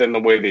than the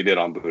way they did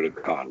on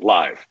Budokan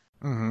live.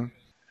 Mm-hmm.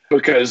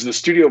 Because the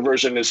studio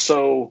version is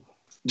so.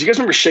 Do you guys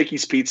remember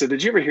Shakey's Pizza?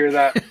 Did you ever hear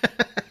that?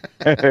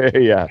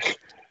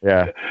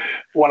 Yeah.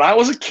 When I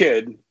was a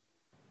kid,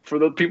 For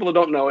the people that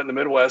don't know, in the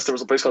Midwest, there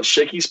was a place called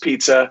Shakey's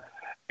Pizza,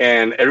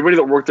 and everybody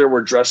that worked there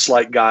were dressed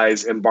like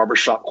guys in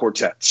barbershop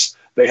quartets.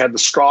 They had the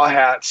straw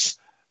hats.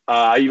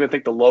 I even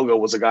think the logo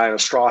was a guy in a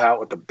straw hat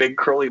with a big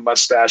curly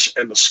mustache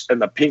and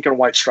the pink and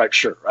white striped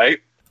shirt, right?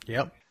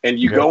 Yep. And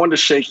you go into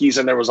Shakey's,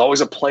 and there was always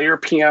a player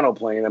piano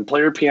playing, and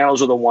player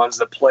pianos are the ones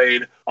that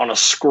played on a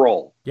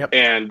scroll. Yep.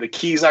 And the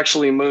keys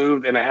actually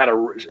moved, and it had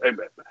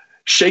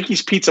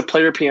Shakey's Pizza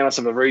player pianos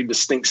have a very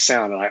distinct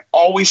sound, and I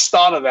always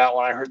thought of that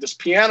when I heard this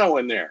piano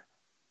in there.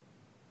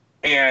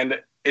 And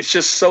it's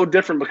just so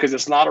different because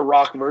it's not a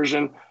rock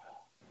version.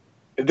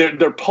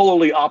 They're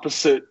polarly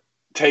opposite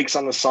takes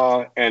on the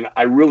song, and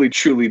I really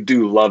truly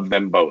do love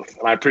them both,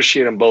 and I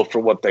appreciate them both for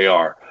what they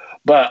are.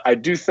 But I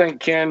do think,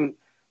 Ken,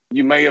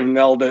 you may have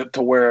nailed it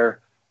to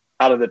where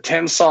out of the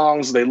 10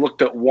 songs, they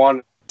looked at one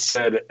and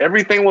said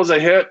everything was a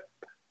hit,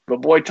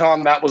 but boy,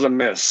 Tom, that was a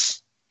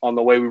miss on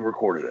the way we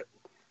recorded it.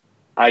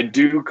 I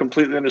do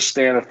completely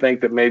understand and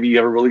think that maybe you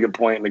have a really good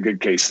point and a good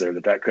case there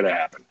that could have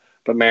happened.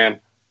 But man,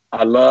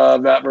 I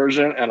love that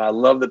version, and I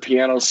love the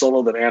piano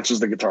solo that answers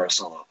the guitar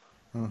solo.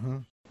 Mm-hmm.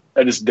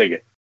 I just dig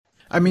it.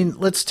 I mean,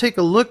 let's take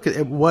a look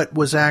at what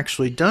was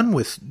actually done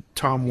with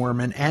Tom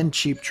Werman and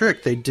Cheap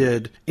Trick. They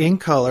did In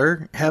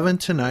Color, Heaven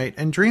Tonight,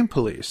 and Dream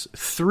Police,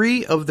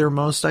 3 of their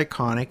most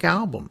iconic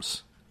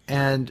albums.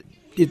 And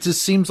it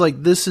just seems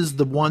like this is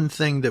the one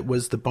thing that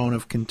was the bone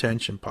of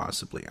contention,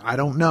 possibly. I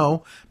don't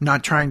know. I'm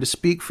not trying to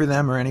speak for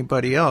them or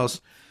anybody else.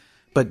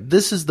 But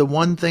this is the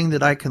one thing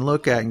that I can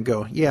look at and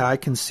go, yeah, I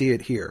can see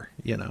it here,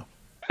 you know.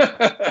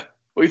 What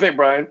do you think,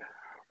 Brian?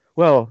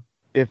 Well,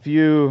 if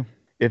you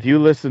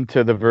listen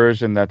to the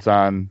version that's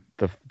on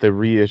the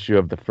reissue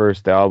of the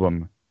first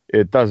album,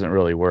 it doesn't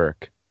really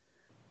work.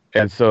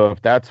 And so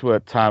if that's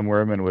what Tom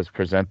Werman was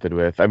presented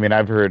with, I mean,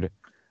 I've heard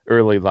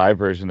early live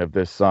version of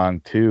this song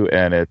too,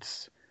 and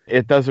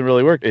it doesn't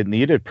really work. It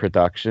needed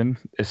production.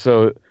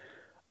 So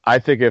I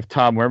think if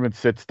Tom Werman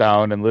sits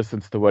down and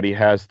listens to what he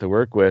has to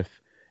work with,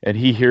 and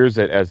he hears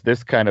it as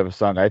this kind of a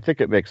song, I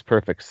think it makes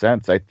perfect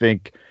sense. I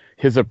think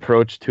his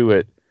approach to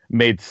it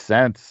made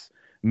sense.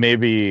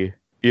 Maybe,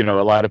 a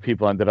lot of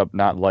people ended up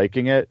not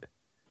liking it,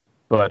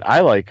 but I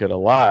like it a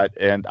lot.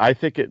 And I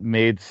think it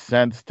made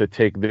sense to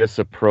take this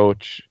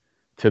approach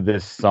to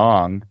this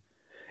song.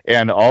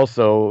 And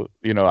also,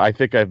 I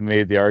think I've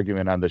made the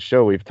argument on the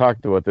show. We've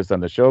talked about this on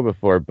the show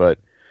before, but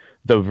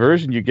the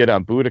version you get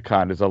on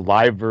Budokan is a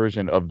live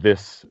version of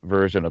this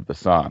version of the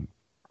song.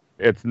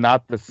 It's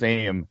not the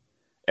same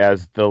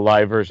as the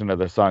live version of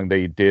the song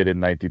they did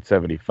in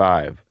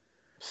 1975.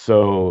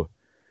 So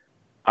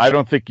I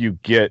don't think you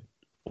get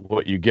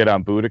what you get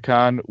on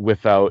Budokan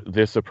without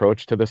this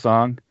approach to the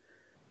song,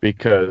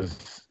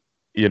 because,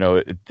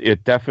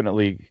 it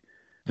definitely,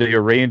 the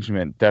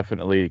arrangement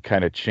definitely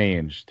kind of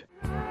changed.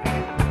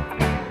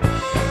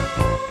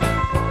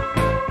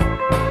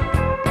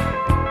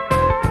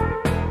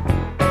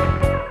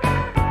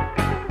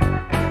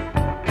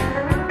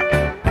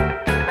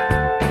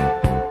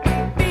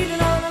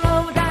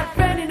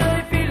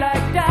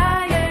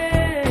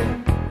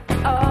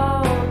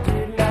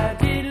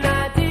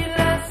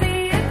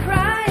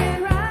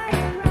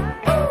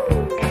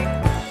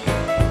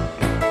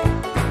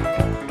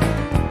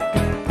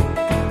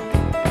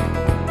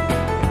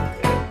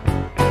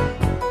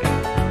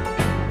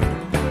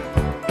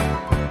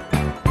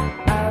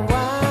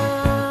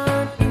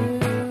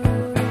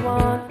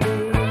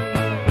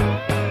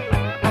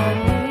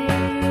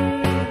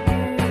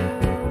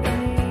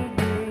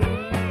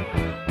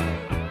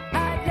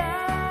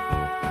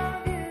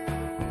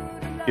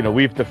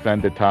 We've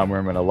defended Tom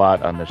Werman a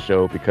lot on the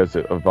show because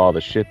of all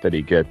the shit that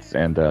he gets,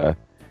 and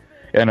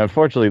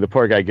unfortunately, the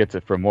poor guy gets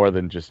it for more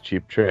than just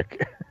Cheap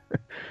Trick.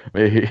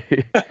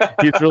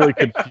 He's really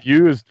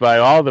confused by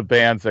all the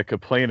bands that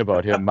complain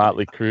about him: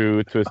 Motley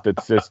Crue, Twisted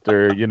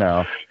Sister.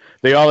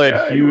 They all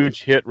had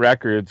huge hit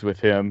records with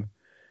him,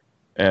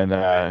 and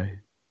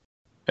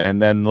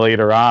then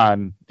later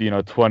on,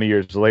 20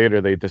 years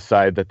later, they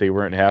decide that they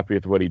weren't happy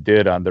with what he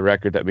did on the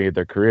record that made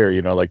their career.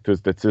 Like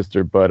Twisted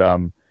Sister, but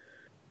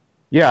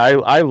yeah,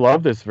 I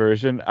love this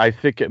version. I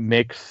think it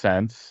makes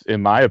sense,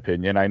 in my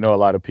opinion. I know a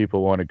lot of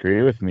people won't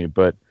agree with me,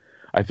 but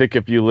I think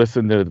if you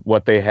listen to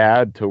what they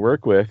had to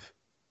work with,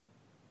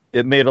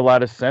 it made a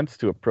lot of sense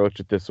to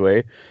approach it this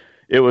way.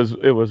 It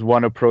was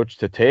one approach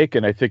to take,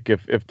 and I think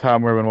if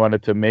Tom Werman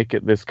wanted to make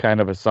it this kind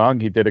of a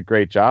song, he did a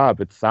great job.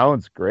 It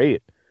sounds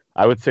great.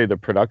 I would say the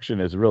production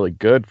is really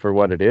good for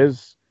what it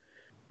is.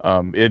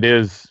 It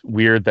is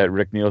weird that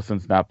Rick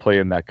Nielsen's not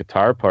playing that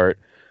guitar part.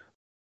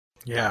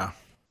 Yeah.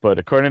 But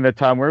according to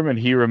Tom Werman,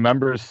 he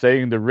remembers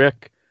saying to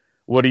Rick,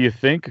 "What do you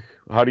think?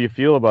 How do you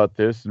feel about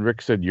this?" And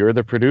Rick said, "You're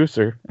the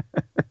producer."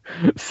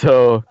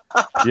 So,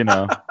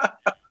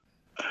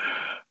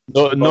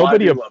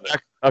 nobody.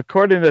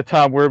 According to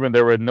Tom Werman,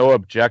 there were no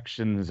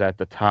objections at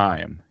the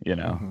time.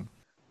 Mm-hmm.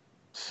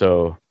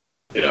 So,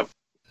 yeah.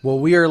 Well,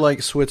 we are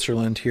like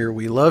Switzerland here.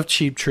 We love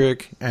Cheap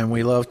Trick and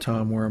we love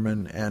Tom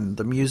Werman, and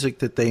the music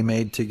that they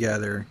made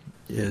together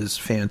is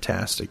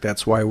fantastic.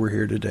 That's why we're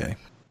here today.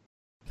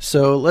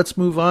 So let's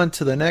move on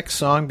to the next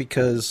song,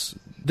 because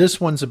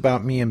This one's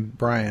about me and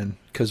Brian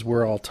because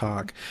we're all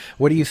talk.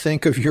 What do you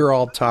think of You're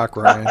All Talk,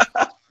 Ryan?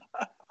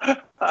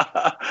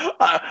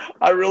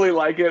 I really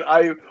like it.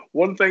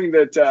 One thing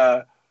that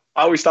I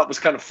always thought was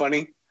kind of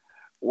funny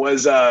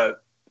was that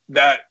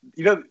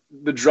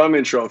the drum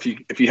intro. If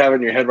you have it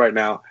in your head right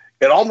now,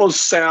 it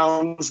almost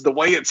sounds, the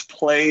way it's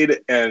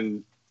played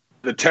and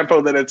the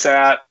tempo that it's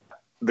at,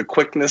 the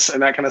quickness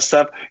and that kind of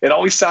stuff. It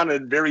always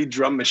sounded very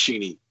drum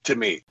machine-y to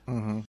me,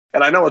 and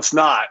I know it's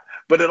not,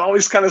 but it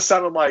always kind of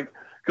sounded like,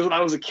 because when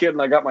I was a kid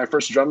and I got my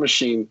first drum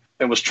machine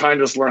and was trying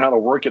to just learn how to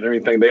work it and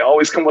everything, they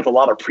always come with a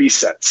lot of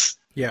presets.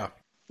 Yeah.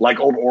 Like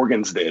old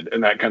organs did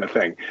and that kind of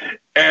thing.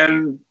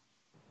 And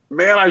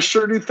man, I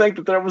sure do think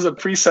that there was a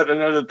preset in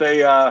there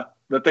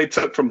that they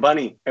took from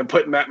Bunny and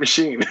put in that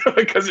machine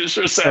because it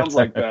sure sounds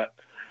like that.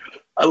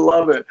 I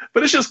love it.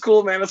 But it's just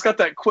cool, man. It's got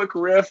that quick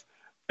riff.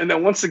 And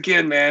then once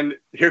again, man,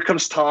 here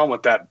comes Tom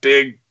with that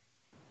big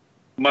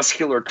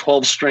muscular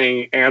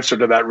 12-string answer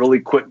to that really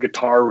quick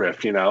guitar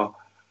riff, you know?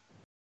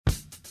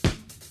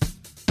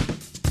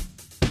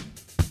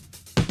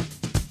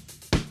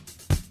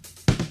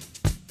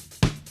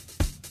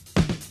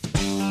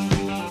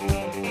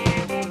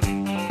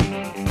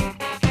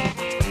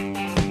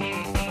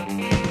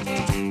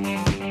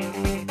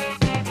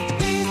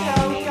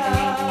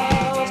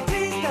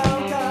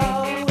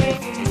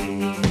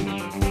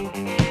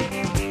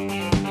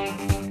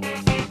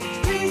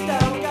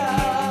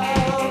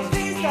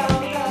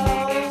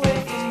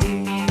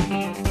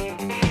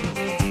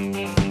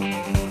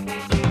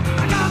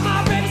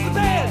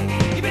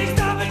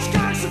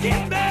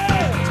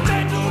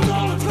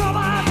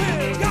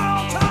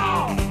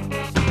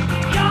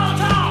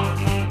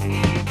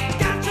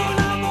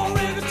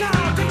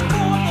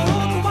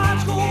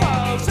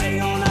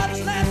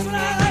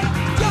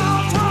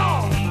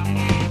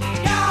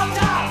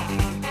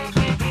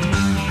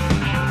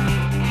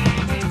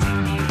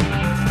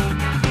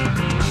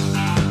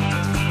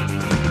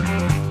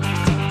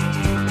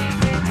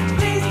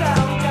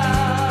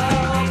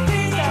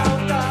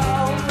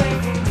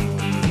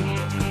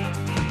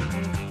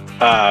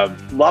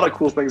 A lot of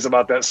cool things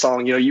about that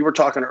song. You know, you were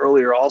talking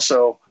earlier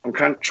also, I'm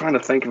kind of trying to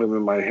think of them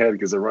in my head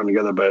because they run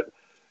together, but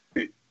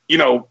you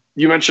know,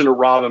 you mentioned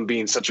Robin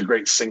being such a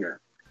great singer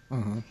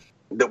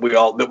that we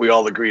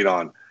all agreed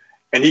on,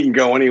 and he can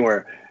go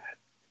anywhere.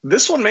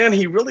 This one, man,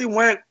 he really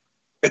went,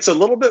 it's a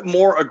little bit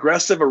more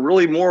aggressive, or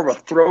really more of a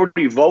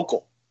throaty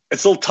vocal.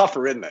 It's a little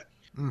tougher, isn't it?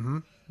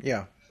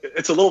 Yeah.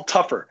 It's a little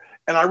tougher.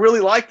 And I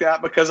really like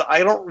that because I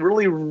don't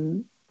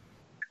really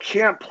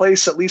can't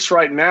place, at least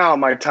right now,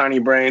 my tiny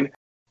brain,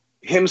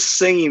 him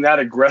singing that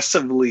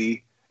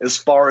aggressively as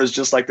far as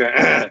just like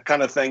the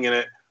kind of thing in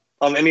it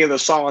on any other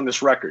song on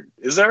this record.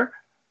 Is there?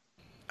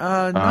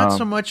 Not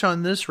so much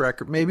on this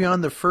record. Maybe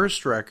on the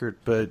first record,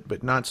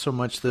 but not so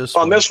much this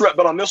on one.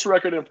 But on this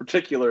record in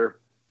particular,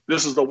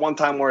 this is the one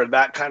time where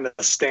that kind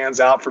of stands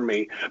out for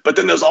me. But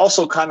then there's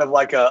also kind of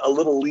like a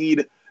little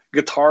lead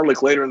guitar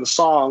lick later in the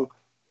song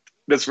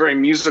that's very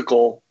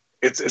musical.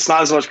 It's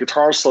not as much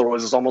guitar solo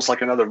as it's almost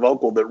like another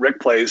vocal that Rick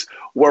plays,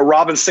 where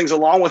Robin sings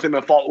along with him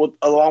and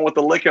along with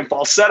the lick and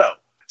falsetto.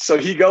 So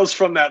he goes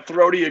from that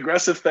throaty,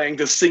 aggressive thing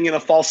to singing a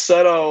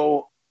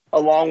falsetto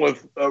along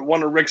with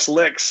one of Rick's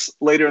licks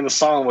later in the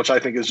song, which I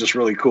think is just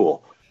really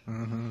cool.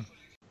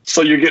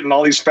 So you're getting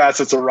all these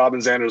facets of Robin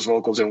Zander's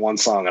vocals in one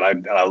song, and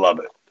I love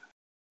it.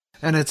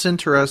 And it's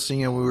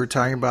interesting, we were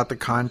talking about the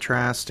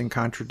contrast and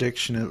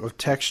contradiction of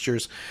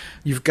textures.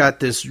 You've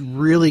got this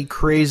really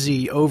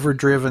crazy,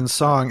 overdriven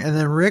song, and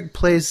then Rick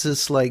plays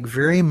this like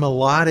very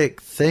melodic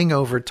thing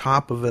over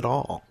top of it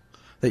all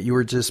that you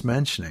were just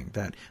mentioning.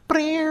 That,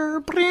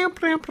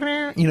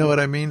 you know what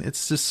I mean?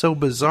 It's just so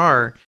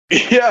bizarre.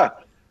 Yeah.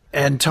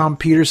 And Tom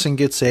Peterson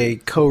gets a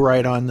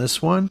co-write on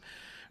this one.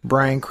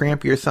 Brian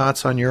Cramp, your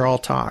thoughts on You're All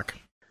Talk?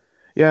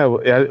 Yeah,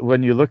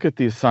 when you look at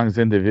these songs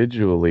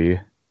individually,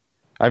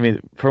 I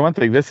mean, for one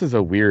thing, this is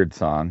a weird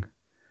song,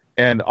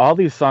 and all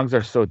these songs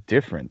are so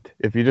different.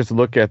 If you just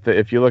look at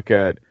if you look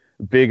at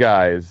Big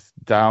Eyes,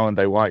 Down,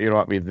 I Want You to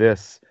Want Me,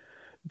 This,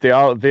 they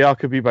all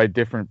could be by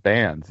different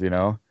bands, you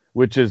know,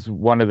 which is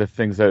one of the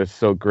things that is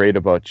so great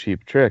about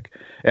Cheap Trick.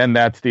 And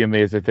that's the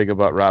amazing thing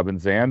about Robin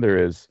Zander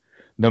is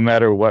no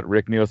matter what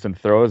Rick Nielsen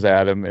throws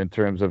at him in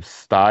terms of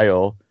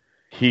style,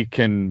 he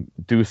can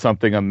do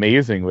something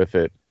amazing with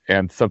it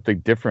and something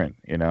different,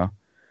 you know.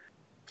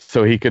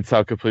 So he could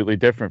sound completely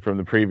different from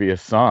the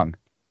previous song.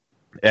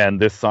 And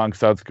this song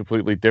sounds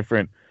completely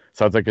different.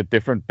 Sounds like a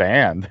different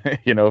band,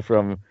 you know,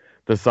 from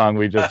the song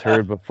we just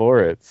heard before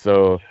it.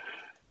 So,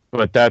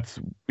 but that's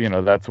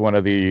one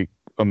of the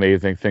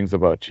amazing things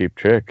about Cheap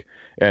Trick.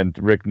 And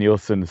Rick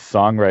Nielsen's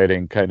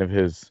songwriting, kind of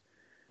his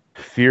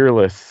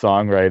fearless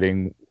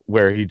songwriting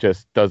where he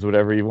just does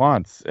whatever he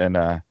wants. And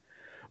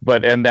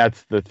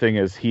that's the thing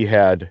is he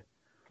had,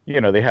 you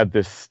know, they had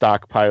this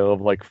stockpile of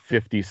like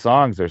 50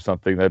 songs or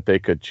something that they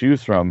could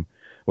choose from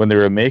when they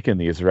were making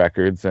these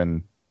records,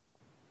 and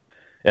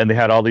they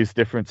had all these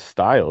different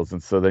styles.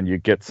 And so then you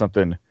get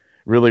something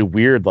really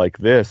weird like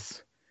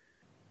this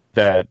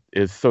that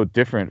is so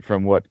different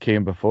from what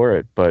came before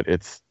it, but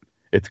it's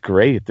it's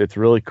great. It's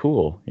really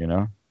cool, you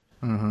know?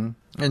 Mm-hmm.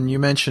 And you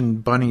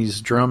mentioned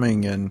Bunny's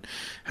drumming and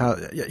how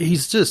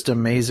he's just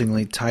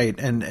amazingly tight.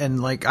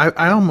 And like,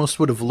 I almost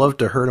would have loved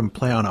to heard him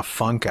play on a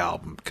funk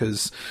album,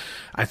 because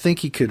I think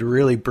he could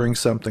really bring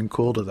something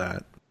cool to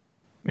that.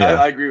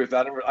 Yeah. I agree with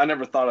that. I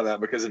never thought of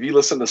that, because if you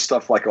listen to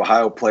stuff like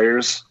Ohio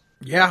Players,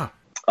 Yeah.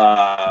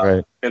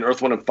 Right. and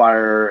Earth, Wind, and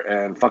Fire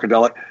and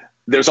Funkadelic,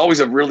 there's always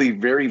a really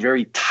very,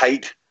 very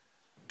tight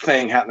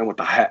thing happening with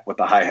the hi-hat.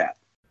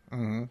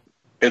 Mm-hmm.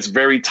 It's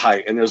very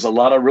tight, and there's a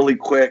lot of really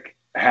quick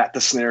hat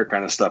to snare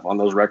kind of stuff on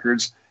those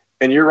records.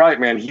 And you're right,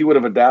 man. He would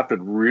have adapted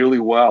really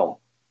well.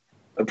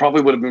 It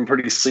probably would have been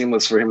pretty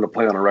seamless for him to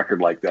play on a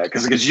record like that.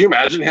 Because could you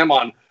imagine him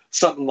on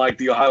something like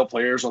the Ohio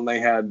Players when they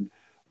had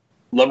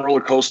Love and Roller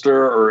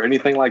Coaster or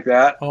anything like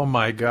that? Oh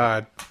my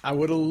God. I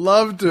would have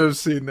loved to have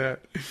seen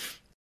that.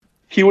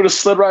 He would have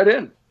slid right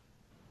in.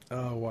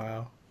 Oh,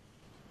 wow.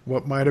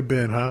 What might have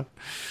been, huh?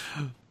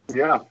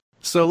 Yeah.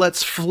 So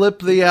let's flip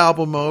the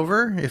album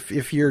over.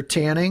 If you're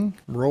tanning,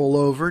 roll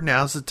over.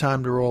 Now's the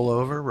time to roll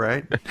over,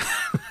 right?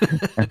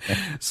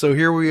 So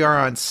here we are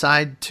on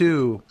side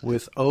 2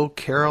 with Oh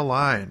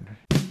Caroline.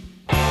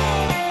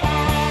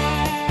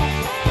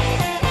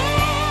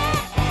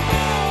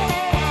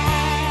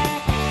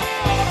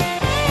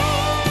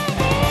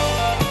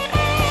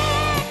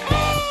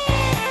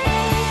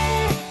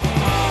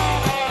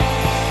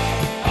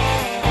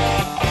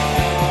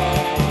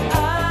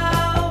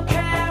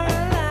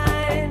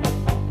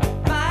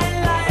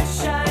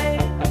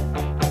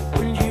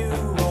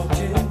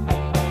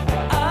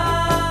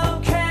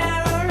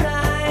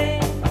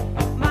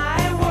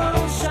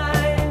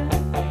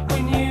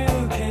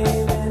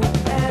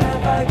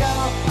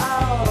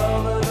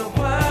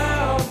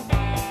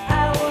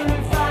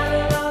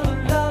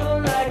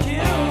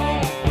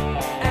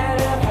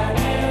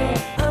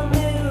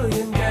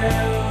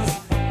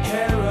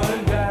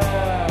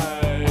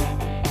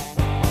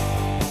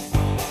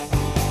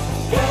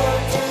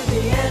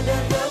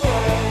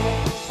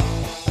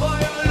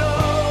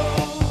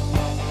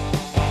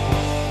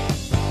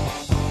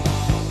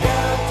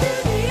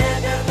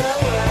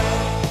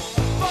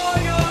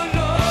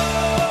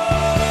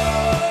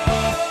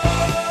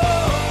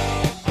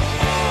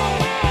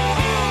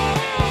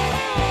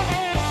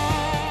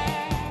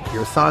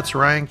 Thoughts,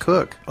 Ryan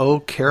Cook?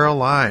 Oh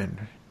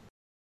Caroline.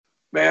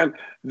 Man,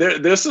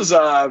 this is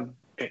had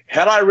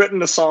I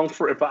written a song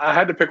for, if I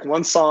had to pick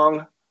one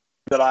song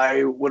that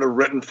I would have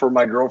written for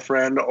my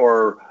girlfriend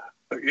or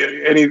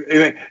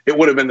anything, it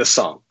would have been this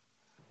song.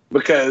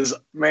 Because,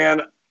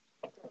 man,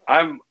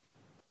 I'm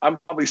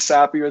probably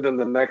sappier than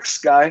the next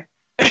guy.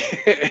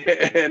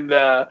 and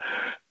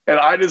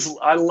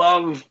I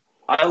love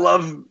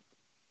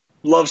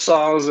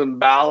songs and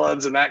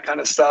ballads and that kind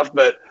of stuff,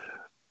 but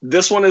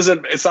this one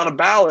it's not a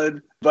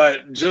ballad,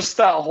 but just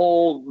that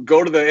whole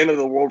go to the end of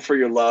the world for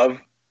your love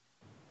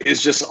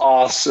is just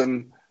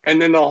awesome.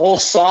 And then the whole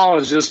song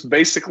is just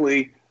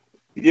basically,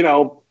 you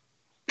know,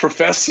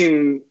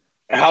 professing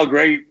how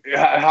great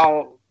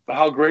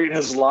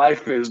his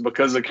life is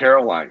because of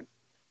Caroline.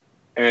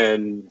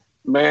 And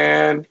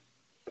man,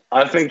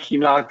 I think he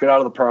knocked it out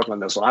of the park on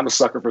this one. I'm a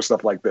sucker for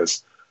stuff like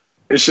this.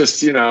 It's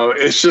just, you know,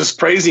 it's just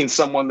praising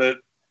someone that,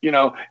 you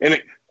know,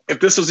 and if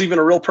this was even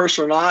a real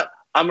person or not,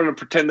 I'm going to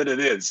pretend that it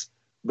is,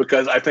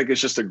 because I think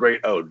it's just a great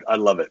ode. I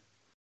love it.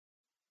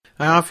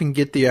 I often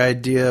get the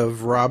idea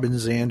of Robin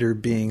Zander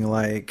being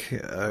like,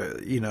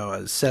 you know,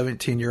 a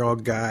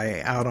 17-year-old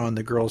guy out on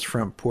the girl's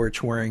front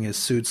porch wearing his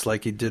suits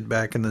like he did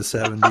back in the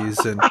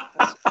 70s and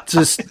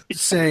just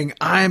saying,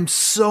 I'm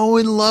so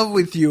in love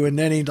with you. And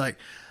then he'd like,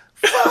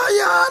 for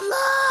your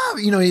love.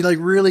 You know, he like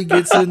really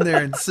gets in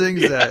there and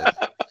sings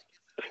that.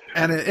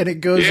 And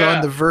it goes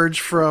on the verge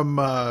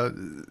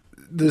from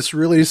this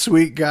really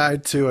sweet guy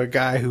to a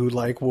guy who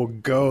like will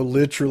go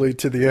literally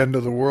to the end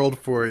of the world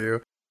for you.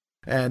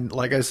 And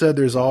like I said,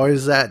 there's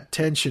always that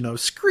tension of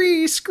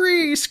scree,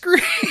 scree,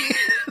 scree.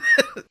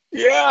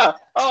 Yeah.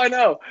 Oh, I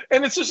know.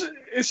 And it's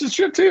just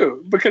true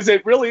too, because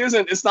it really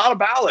isn't, it's not a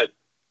ballad,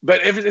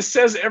 but if it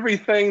says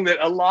everything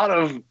that a lot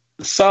of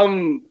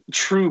some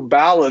true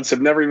ballads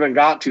have never even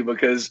got to,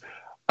 because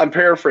I'm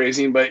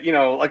paraphrasing, but you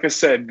know, like I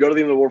said, go to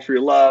the end of the world for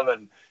your love.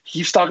 And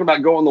he's talking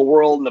about going the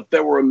world. And if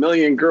there were a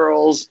million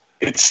girls,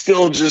 it's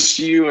still just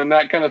you and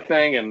that kind of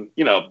thing. And,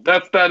 you know,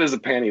 that is a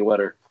panty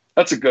wetter.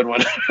 That's a good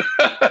one.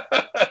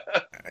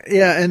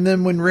 Yeah, and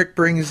then when Rick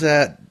brings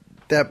that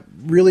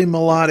really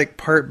melodic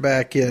part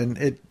back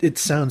in, it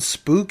sounds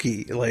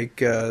spooky,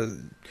 like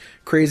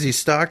Crazy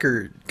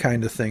Stalker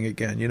kind of thing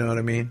again. You know what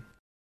I mean?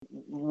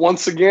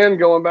 Once again,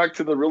 going back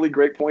to the really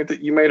great point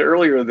that you made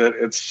earlier, that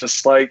it's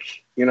just like,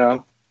 you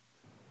know,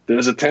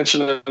 there's a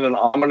tension and an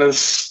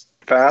ominous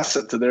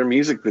facet to their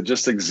music that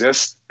just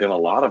exists in a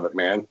lot of it,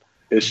 man.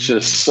 It's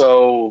just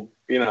so,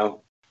 you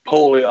know,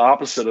 totally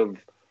opposite of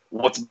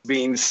what's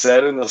being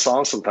said in the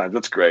song sometimes.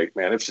 It's great,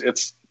 man.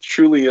 It's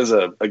truly is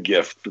a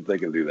gift that they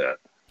can do that.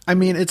 I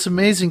mean, it's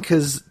amazing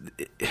because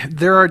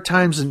there are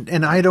times,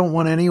 and I don't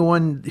want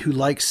anyone who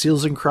likes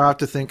Seals and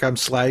Croft to think I'm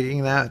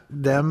slagging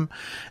them,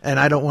 and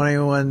I don't want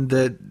anyone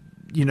that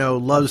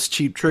loves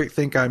Cheap Trick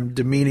think I'm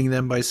demeaning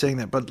them by saying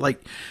that, but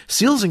like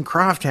Seals and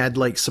Croft had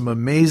like some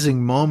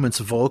amazing moments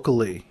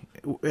vocally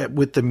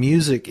with the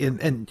music,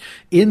 and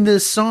in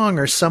this song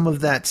are some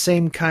of that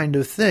same kind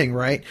of thing,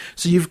 right?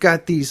 So you've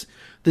got this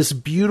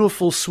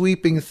beautiful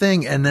sweeping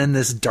thing, and then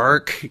this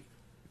dark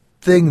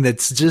thing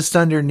that's just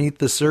underneath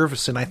the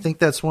surface. And I think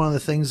that's one of the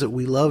things that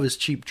we love as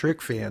Cheap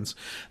Trick fans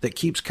that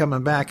keeps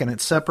coming back, and it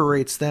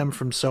separates them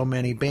from so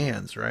many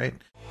bands, right?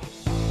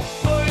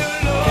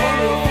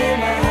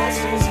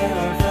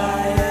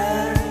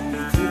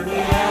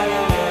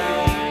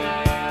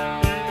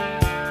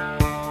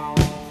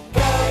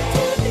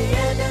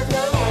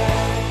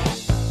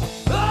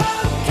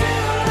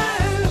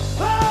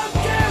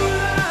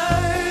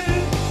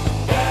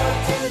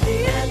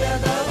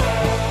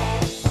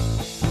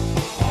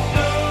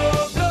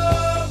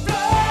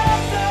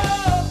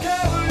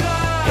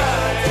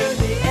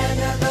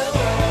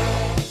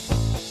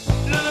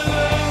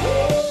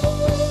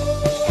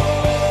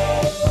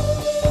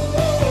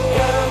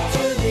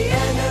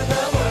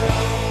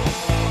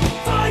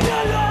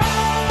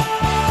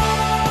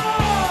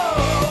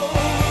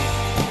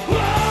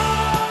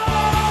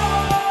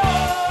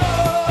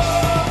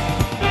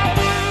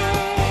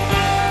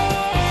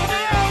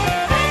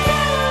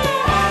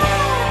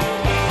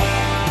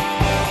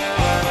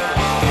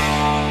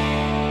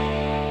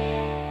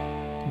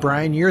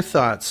 Brian, your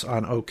thoughts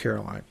on "Oh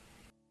Caroline"?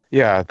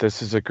 Yeah,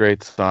 this is a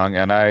great song,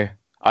 and I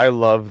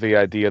love the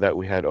idea that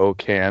we had "Oh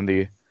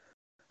Candy"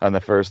 on the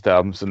first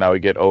album, so now we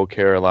get "Oh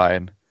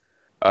Caroline"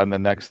 on the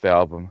next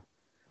album.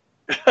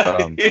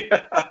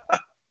 Yeah.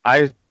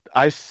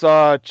 I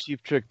saw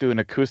Cheap Trick do an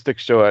acoustic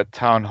show at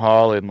Town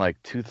Hall in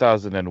like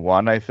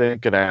 2001, I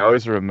think, and I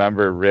always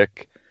remember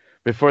Rick,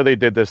 before they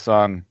did this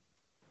song,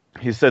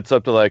 he said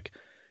something like,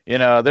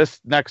 this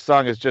next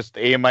song is just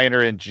A minor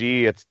and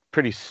G. It's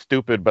pretty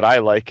stupid, but I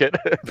like it,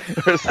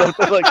 or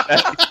something like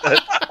that. He said.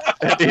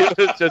 And he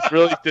was just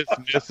really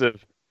dismissive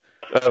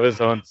of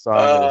his own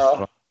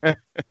song.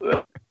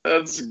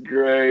 That's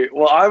great.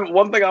 Well,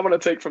 one thing I'm going to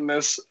take from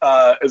this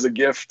as a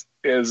gift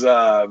is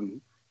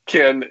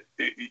Ken,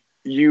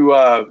 you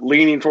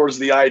leaning towards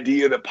the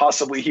idea that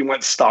possibly he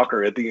went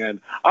stalker at the end.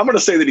 I'm going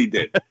to say that he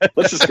did.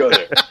 Let's just go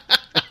there.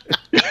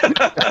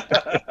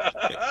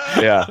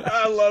 Yeah,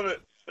 I love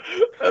it.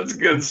 That's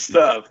good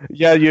stuff.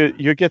 Yeah,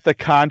 you get the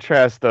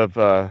contrast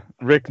of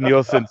Rick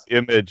Nielsen's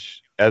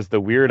image as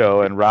the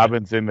weirdo and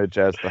Robin's image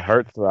as the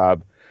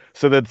heartthrob.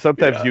 So then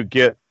sometimes you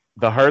get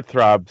the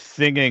heartthrob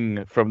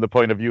singing from the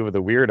point of view of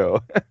the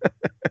weirdo.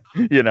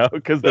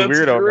 Because the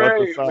weirdo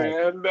wrote the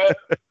song. Man.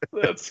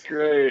 That's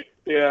great.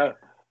 Yeah.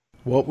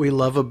 What we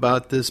love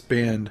about this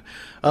band.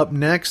 Up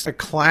next, a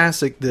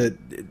classic that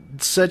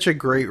such a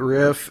great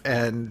riff,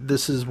 and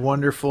this is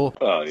wonderful.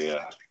 Oh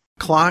yeah.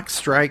 Clock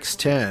Strikes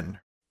 10.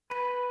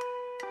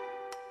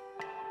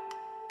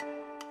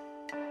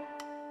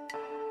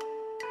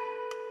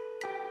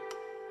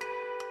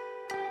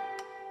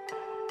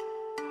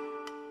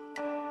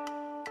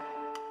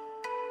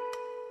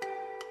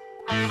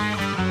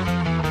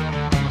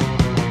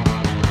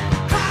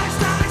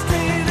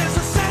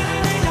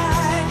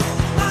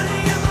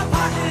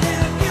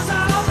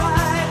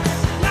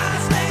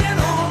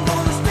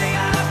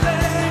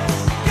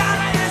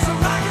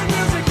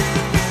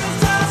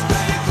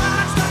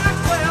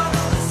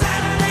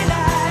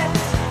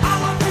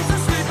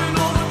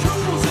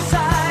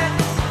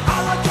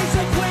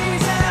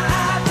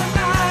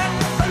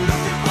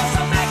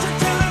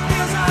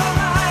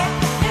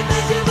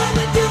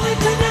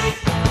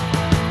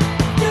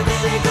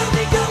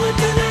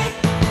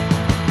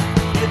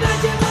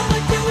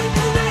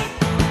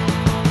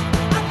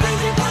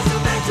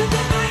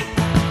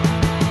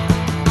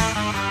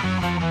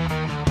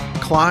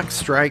 Clock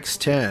Strikes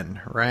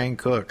 10, Ryan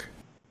Cook.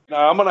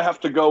 Now, I'm going to have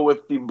to go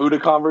with the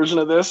Budokan version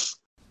of this.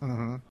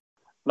 Mm-hmm.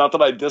 Not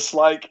that I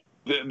dislike.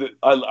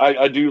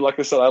 I do, like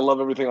I said, I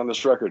love everything on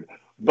this record.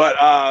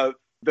 But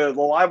the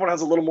live one has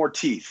a little more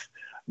teeth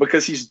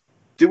because he's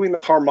doing the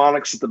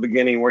harmonics at the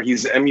beginning where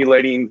he's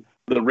emulating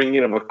the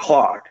ringing of a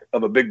clock,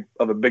 of a big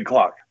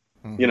clock,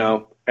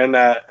 Mm-hmm. and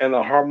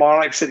the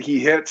harmonics that he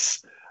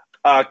hits,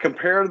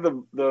 compare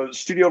the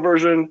studio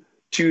version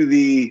to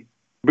the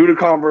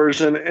Budokan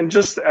version, and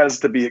just as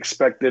to be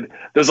expected,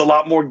 there's a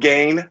lot more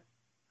gain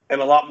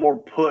and a lot more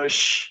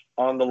push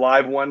on the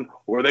live one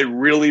where they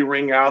really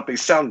ring out. They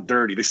sound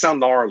dirty. They sound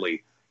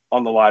gnarly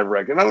on the live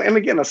record. And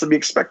again, that's to be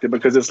expected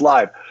because it's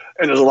live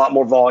and there's a lot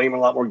more volume and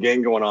a lot more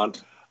gain going on.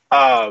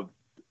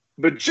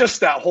 But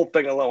just that whole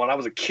thing alone, when I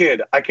was a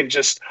kid, I don't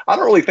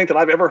really think that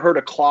I've ever heard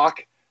a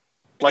clock,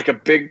 like a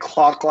big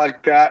clock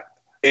like that,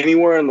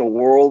 anywhere in the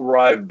world where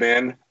I've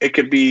been. It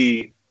could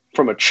be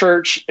from a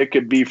church, it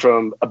could be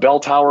from a bell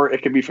tower,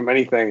 it could be from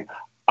anything.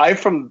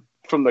 From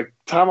the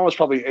time I was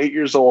probably 8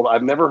 years old,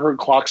 I've never heard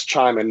clocks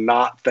chime and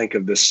not think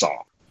of this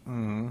song.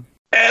 Mm-hmm.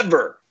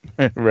 Ever.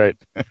 Right.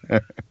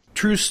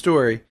 True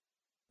story.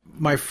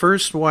 My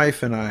first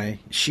wife and I,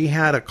 she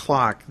had a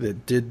clock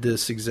that did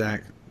this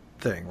exact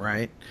thing,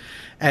 right?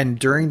 And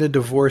during the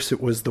divorce,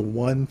 it was the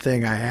one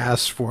thing I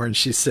asked for, and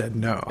she said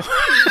no.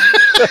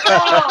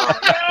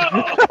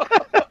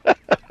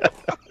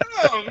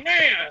 Oh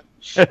man!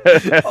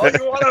 All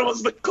you wanted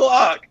was the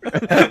clock.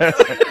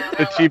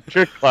 The Cheap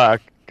Trick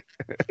clock.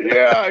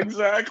 Yeah,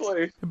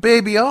 exactly.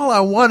 Baby, all I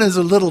want is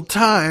a little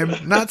time.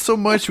 Not so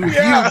much with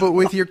you, but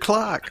with your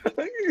clock.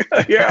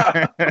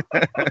 Yeah.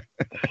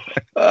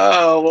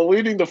 Oh, well,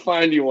 we need to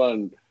find you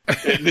one.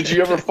 Did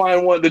you ever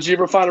find one? Did you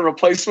ever find a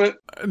replacement?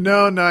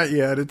 No, not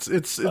yet.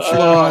 It's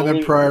low on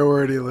the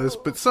priority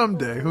list, but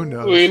someday, who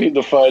knows? We need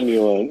to find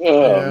you one.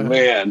 Oh Yeah.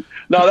 man,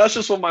 no, that's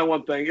just my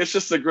one thing. It's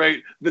just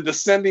the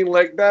descending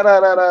lick, da da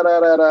da da da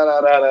da da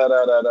da da da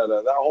da da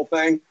da. That whole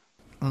thing.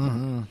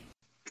 Mm-hmm.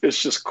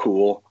 It's just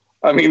cool.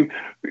 I mean,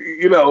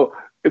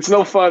 it's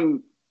no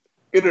fun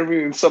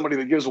interviewing somebody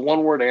that gives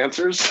one-word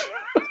answers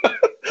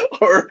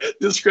or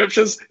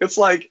descriptions. It's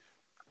like,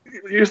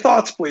 your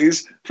thoughts,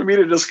 please, for me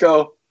to just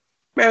go,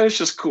 man, it's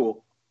just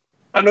cool.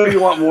 I know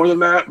you want more than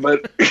that,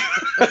 but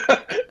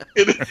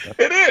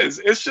it is.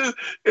 It's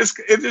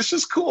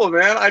just cool,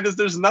 man.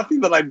 There's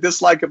nothing that I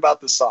dislike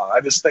about the song.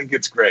 I just think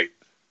it's great.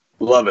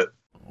 Love it.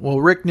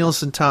 Well, Rick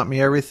Nielsen taught me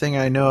everything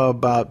I know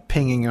about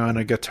pinging on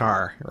a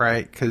guitar,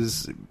 right?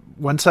 Because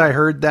once I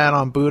heard that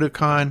on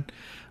Budokan,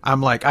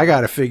 I'm like, I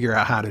got to figure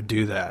out how to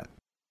do that.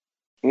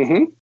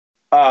 Mm-hmm.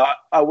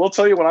 I will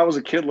tell you, when I was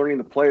a kid learning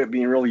to play it,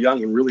 being really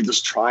young and really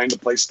just trying to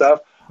play stuff,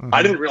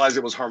 I didn't realize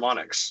it was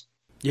harmonics.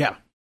 Yeah.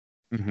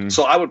 Mm-hmm.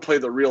 So I would play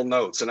the real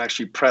notes and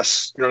actually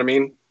press, you know what I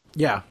mean?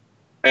 Yeah.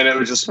 And it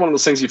was just one of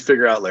those things you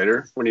figure out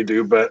later when you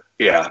do. But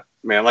yeah,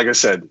 man, like I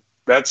said,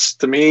 that's,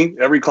 to me,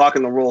 every clock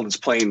in the world is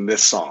playing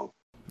this song.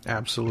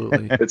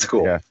 Absolutely. It's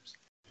cool.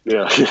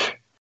 Yeah.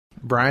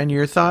 Brian,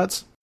 your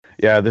thoughts?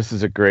 Yeah, this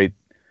is a great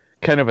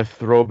kind of a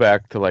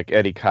throwback to like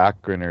Eddie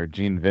Cochran or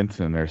Gene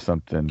Vincent or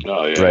something.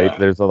 Oh, yeah. Right?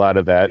 There's a lot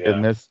of that Yeah.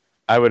 in this.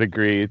 I would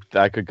agree.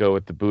 I could go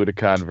with the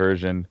Budokan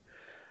version.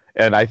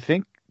 And I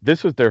think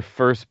this was their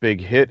first big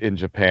hit in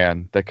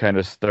Japan that kind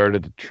of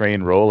started the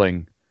train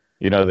rolling,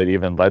 that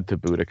even led to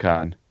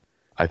Budokan.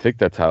 I think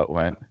that's how it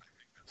went.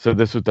 So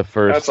this was the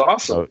first That's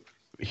awesome.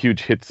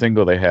 huge hit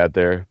single they had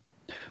there.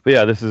 But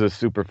yeah, this is a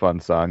super fun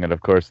song. And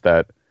of course,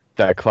 that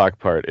clock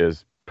part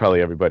is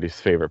probably everybody's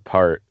favorite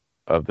part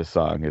of the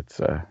song. It's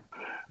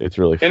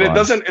really fun. And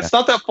it's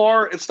not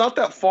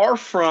that far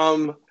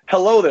from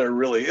Hello There,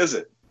 really, is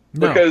it?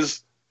 No.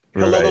 Because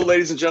hello, Right.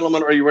 ladies and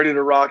gentlemen, are you ready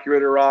to rock? You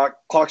ready to rock?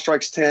 Clock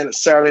strikes 10. It's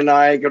Saturday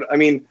night. I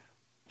mean,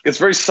 it's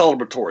very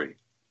celebratory.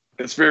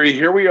 It's very,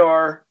 here we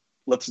are,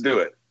 let's do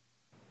it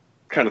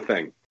kind of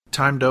thing.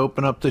 Time to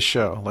open up the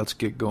show. Let's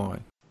get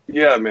going.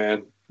 Yeah,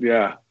 man.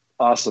 Yeah.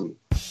 Awesome.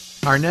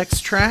 Our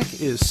next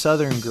track is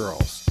Southern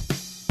Girls.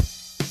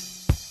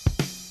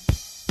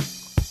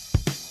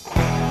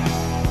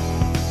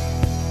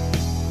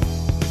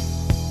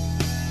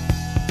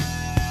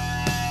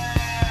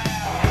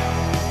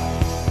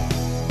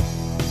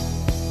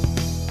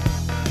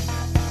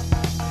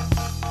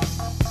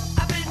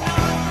 I've been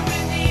north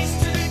from the east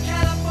to the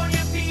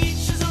California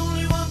beach. There's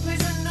only one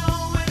place I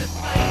know where to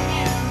find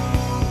you.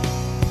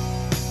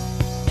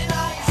 And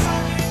all you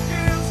southern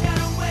girls got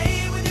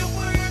away with your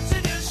words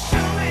and just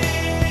show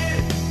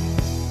it.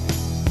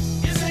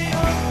 You say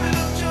up and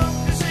I'll jump,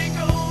 you say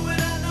go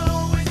and I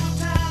know waste no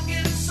time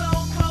getting so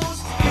close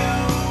to you.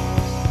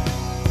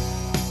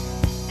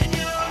 And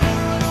you'll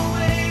never run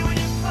away when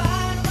you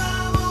find them.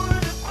 I'm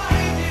ordered to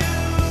find you.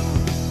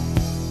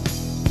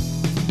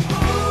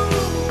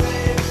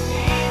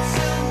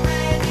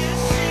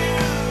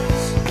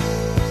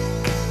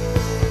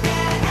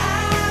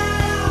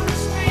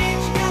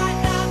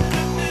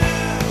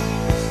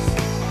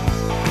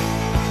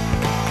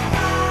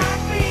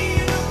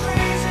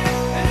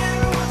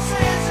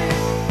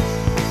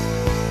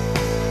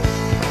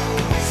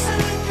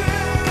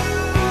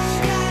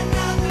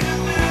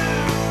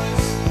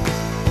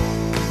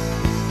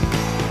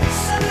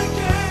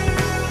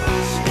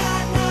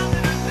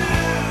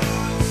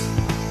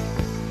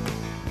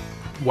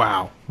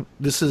 Wow.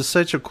 This is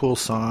such a cool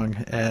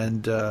song,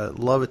 and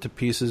love it to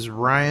pieces.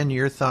 Ryan,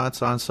 your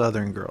thoughts on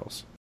Southern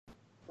Girls?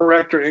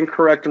 Correct or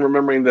incorrect in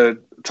remembering that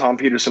Tom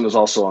Peterson is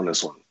also on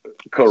this one.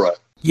 Co-write.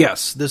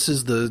 Yes, this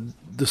is the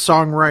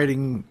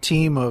songwriting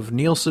team of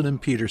Nielsen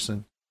and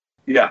Peterson.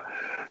 Yeah.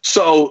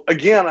 So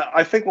again,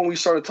 I think when we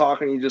started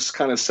talking, you just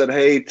kind of said,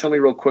 hey, tell me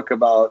real quick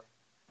about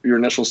your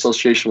initial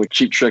association with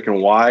Cheap Trick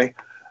and why.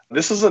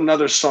 This is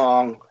another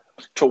song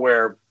to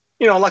where,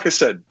 like I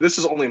said, this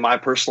is only my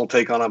personal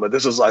take on it, but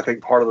this is, I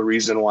think, part of the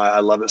reason why I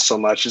love it so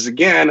much is,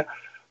 again,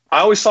 I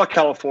always saw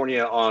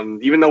California on,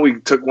 even though we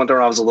went there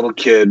when I was a little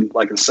kid,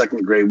 like in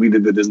second grade, we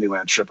did the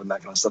Disneyland trip and that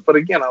kind of stuff. But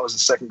again, I was in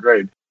second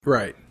grade.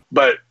 Right.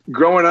 But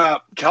growing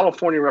up,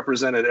 California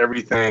represented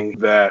everything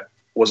that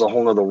was a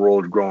whole nother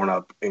world growing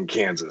up in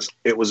Kansas.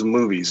 It was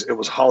movies. It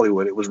was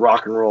Hollywood. It was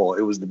rock and roll.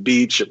 It was the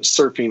beach. It was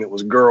surfing. It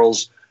was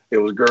girls. It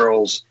was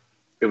girls.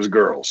 It was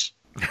girls.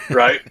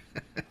 Right?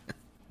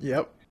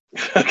 Yep.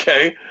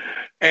 Okay.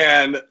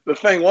 And the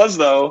thing was,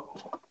 though,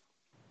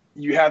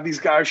 you have these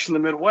guys from the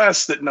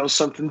Midwest that know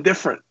something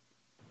different.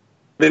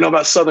 They know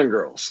about Southern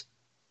girls.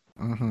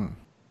 Mm-hmm.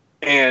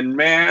 And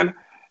man,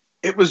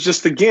 it was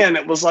just, again,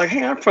 it was like,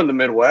 hey, I'm from the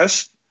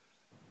Midwest.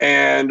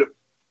 And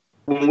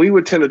when we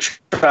would tend to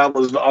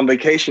travel on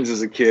vacations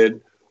as a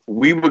kid,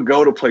 we would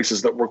go to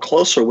places that were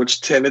closer,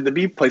 which tended to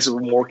be places that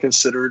were more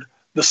considered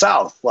the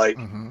South, like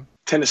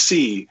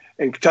Tennessee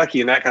and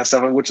Kentucky and that kind of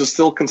stuff, which is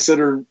still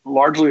considered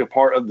largely a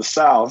part of the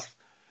South.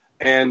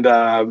 And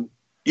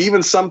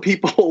even some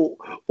people,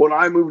 when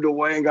I moved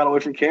away and got away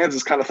from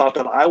Kansas, kind of thought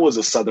that I was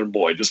a Southern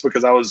boy just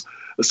because I was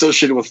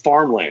associated with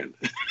farmland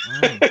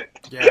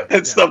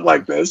and stuff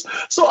like this.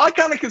 So I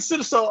kind of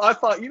consider, so I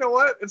thought, you know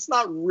what? It's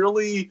not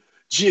really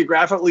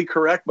geographically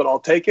correct, but I'll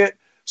take it.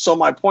 So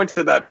my point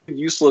to that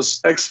useless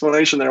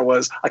explanation there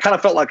was I kind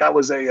of felt like I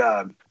was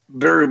a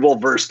very well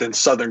versed in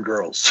Southern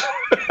girls,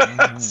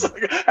 so,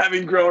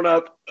 having grown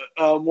up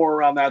more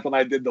around that than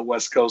I did the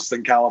West Coast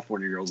and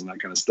California girls and that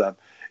kind of stuff.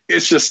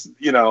 It's just,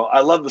 you know,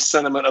 I love the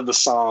sentiment of the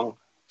song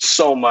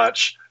so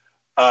much.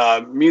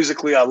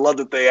 Musically, I love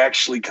that they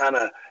actually kind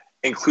of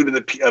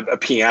included a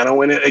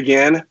piano in it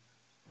again.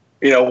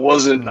 You know, it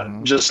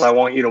wasn't just I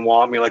want you to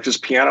want me, like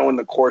just piano in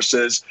the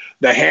choruses,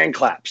 the hand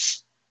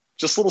claps,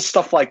 just little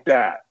stuff like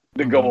that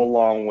go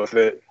along with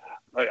it.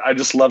 I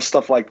just love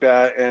stuff like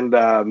that.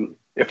 And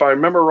if I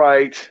remember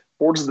right,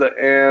 towards the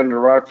end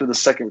or after the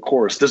second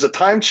chorus, there's a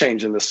time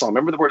change in this song.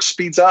 Remember where it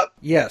speeds up?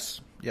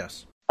 Yes.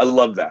 I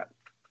love that.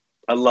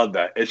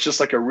 It's just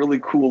like a really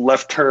cool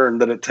left turn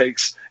that it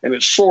takes, and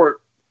it's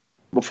short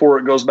before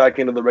it goes back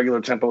into the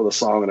regular tempo of the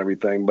song and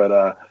everything.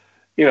 But,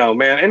 you know,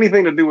 man,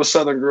 anything to do with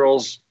Southern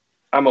girls,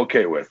 I'm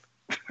okay with.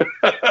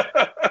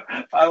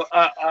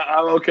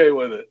 I'm okay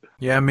with it.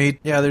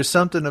 Yeah, there's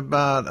something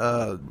about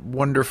a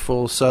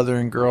wonderful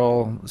Southern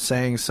girl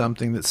saying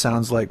something that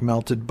sounds like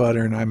melted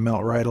butter, and I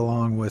melt right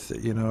along with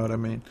it. You know what I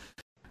mean?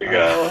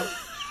 Yeah.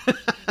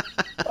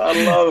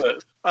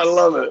 I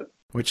love it.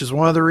 Which is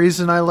one of the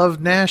reasons I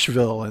love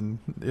Nashville and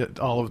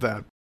all of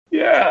that.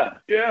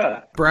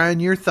 Yeah. Brian,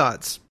 your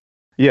thoughts?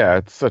 Yeah,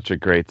 it's such a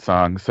great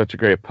song, such a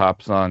great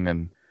pop song,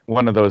 and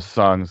one of those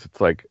songs,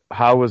 it's like,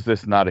 how was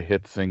this not a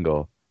hit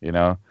single, you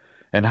know?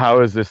 And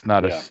how is this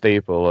not a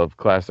staple of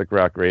classic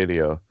rock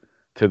radio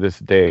to this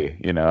day?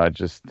 You know, it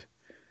just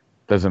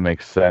doesn't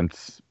make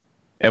sense.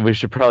 And we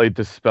should probably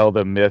dispel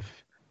the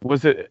myth.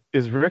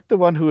 Is Rick the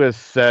one who has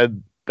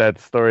said that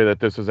story that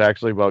this was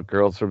actually about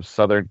girls from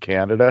Southern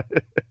Canada?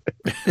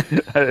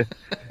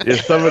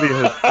 If somebody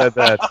has said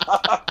that,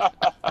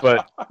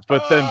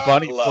 but then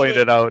Bunny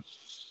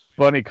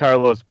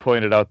Carlos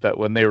pointed out that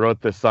when they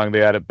wrote this song, they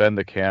hadn't been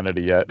to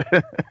Canada yet,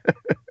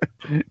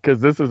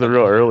 because this is a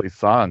real early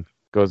song.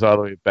 Goes all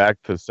the way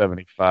back to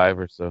 75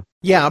 or so.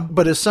 Yeah,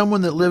 but as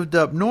someone that lived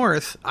up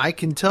north, I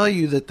can tell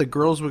you that the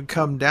girls would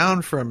come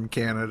down from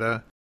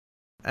Canada,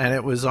 and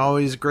it was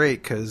always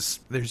great because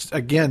there's,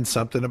 again,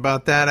 something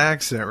about that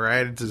accent,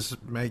 right? It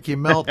just make you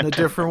melt in a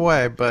different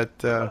way, but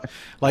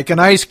like an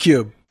ice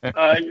cube.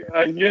 I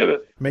get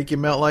it. Make you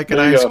melt like an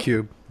ice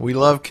cube. We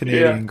love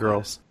Canadian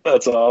girls.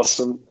 That's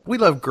awesome. We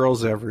love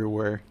girls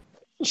everywhere.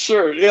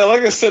 Sure. Yeah,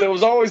 like I said, it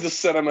was always the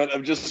sentiment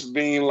of just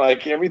being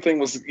like everything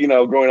was, you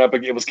know, growing up,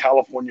 it was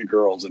California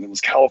girls, and it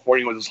was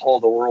California with this whole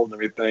of the world and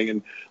everything.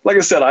 And like I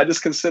said, I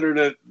just considered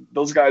it,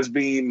 those guys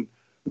being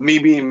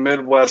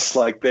Midwest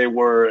like they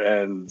were,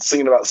 and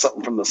singing about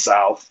something from the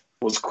South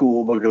was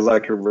cool because I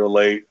could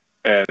relate.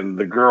 And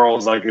the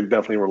girls, I could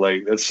definitely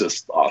relate. It's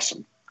just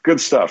awesome. Good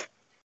stuff.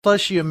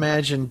 Plus, you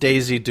imagine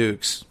Daisy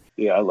Dukes.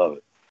 Yeah, I love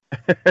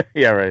it.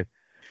 Yeah, right.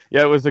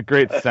 Yeah, it was a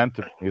great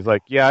sentiment. He's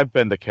like, yeah, I've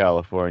been to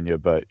California,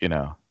 but, you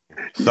know,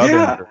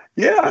 Southern.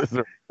 Yeah,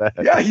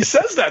 he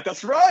says that.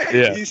 That's right.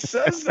 Yeah. He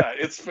says that.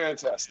 It's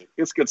fantastic.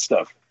 It's good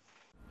stuff.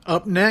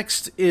 Up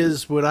next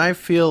is what I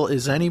feel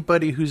is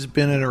anybody who's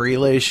been in a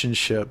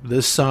relationship.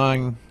 This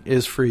song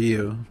is for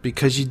you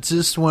because you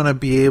just want to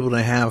be able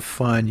to have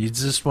fun. You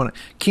just want to,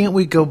 can't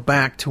we go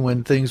back to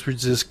when things were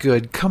just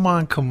good? Come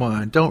on.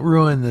 Don't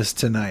ruin this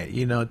tonight.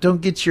 You know,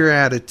 don't get your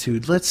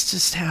attitude. Let's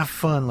just have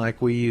fun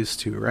like we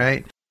used to,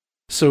 right?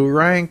 So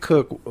Ryan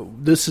Cook,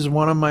 this is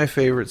one of my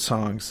favorite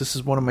songs. This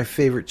is one of my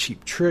favorite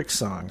Cheap Trick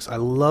songs. I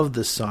love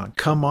this song.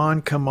 Come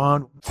on.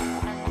 Don't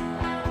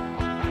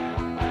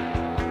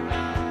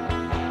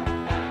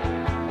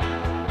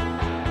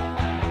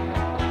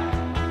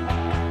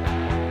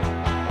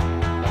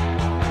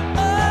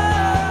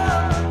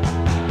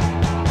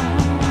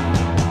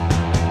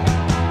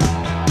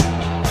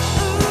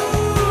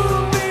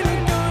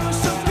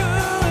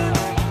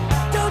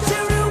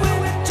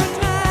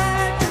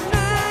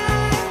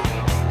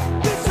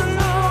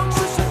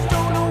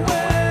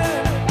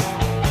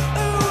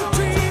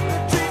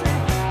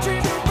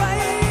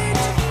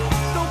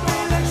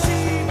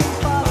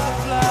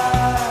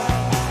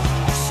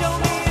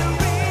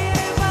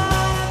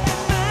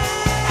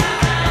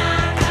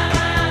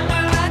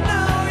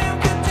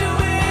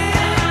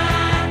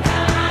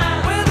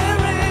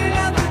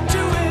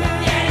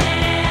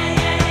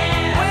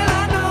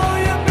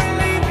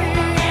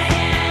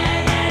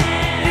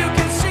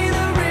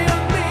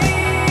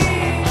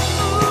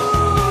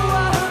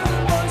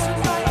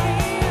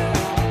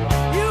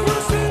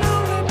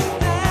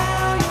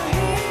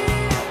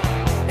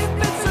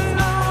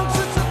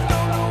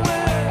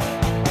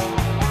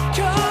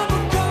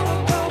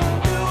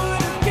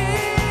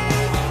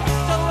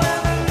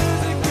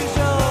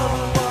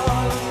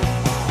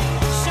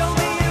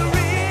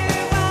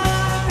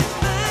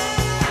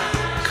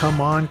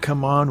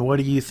Come on. What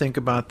do you think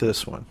about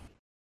this one?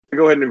 I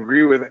go ahead and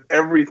agree with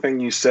everything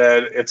you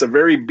said. It's a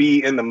very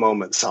be in the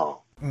moment song.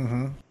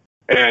 Mm-hmm.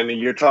 And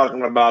you're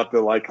talking about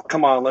the like,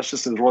 come on, let's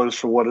just enjoy this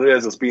for what it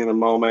is. Let's be in the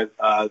moment.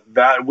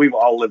 That we've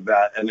all lived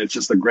that, and it's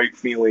just a great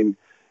feeling.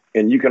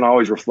 And you can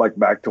always reflect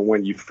back to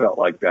when you felt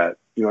like that.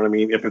 You know what I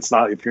mean?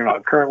 If you're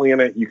not currently in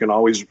it, you can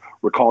always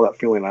recall that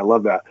feeling. I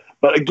love that.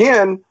 But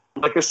again,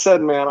 like I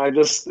said, man,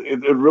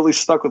 it really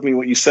stuck with me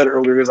what you said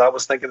earlier, because I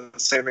was thinking the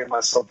same thing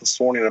myself this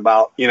morning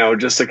about,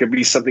 just it could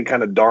be something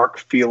kind of dark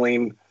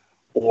feeling,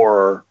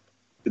 or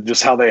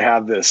just how they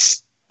have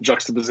this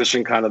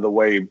juxtaposition, kind of the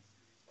way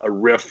a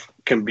riff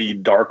can be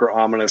dark or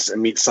ominous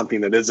and meet something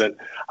that isn't.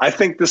 I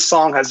think this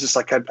song has just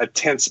like a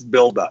tense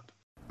buildup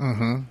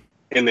in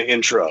the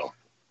intro.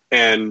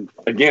 And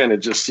again, it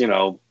just,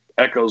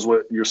 echoes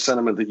what your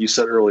sentiment that you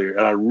said earlier.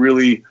 And I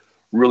really,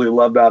 really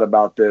love that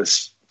about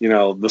this.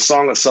 The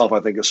song itself, I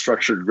think, is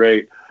structured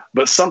great.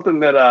 But something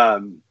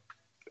that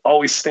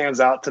always stands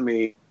out to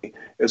me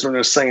is when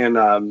they're saying,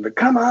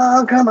 come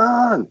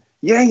on.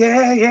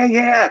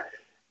 Yeah.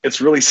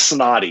 It's really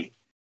snotty.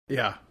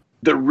 Yeah.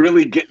 They're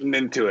really getting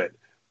into it.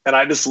 And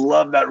I just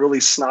love that really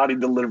snotty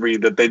delivery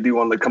that they do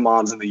on the come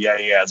ons and the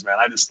yeahs, man.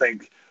 I just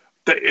think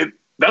that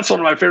that's one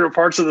of my favorite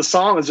parts of the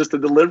song, is just the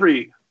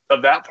delivery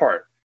of that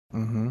part.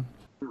 Mm-hmm.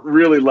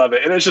 Really love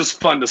it. And it's just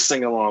fun to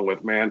sing along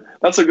with, man.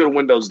 That's a good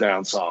Windows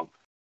Down song.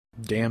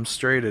 Damn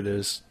straight it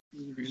is.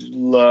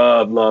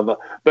 Love.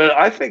 But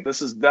I think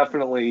this is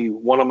definitely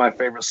one of my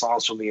favorite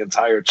songs from the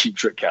entire Cheap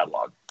Trick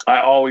catalog. I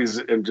always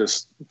am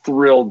just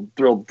thrilled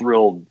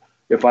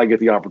if I get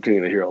the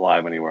opportunity to hear it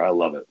live anywhere. I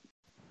love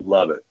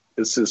it.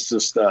 It's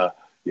just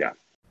yeah.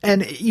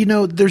 And,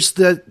 there's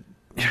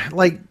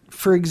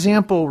for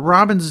example,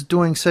 Robin's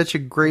doing such a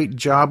great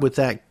job with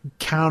that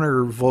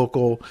counter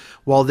vocal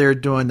while they're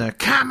doing the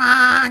come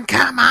on,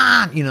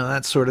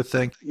 that sort of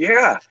thing.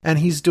 Yeah. And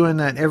he's doing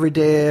that every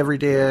day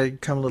I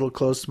come a little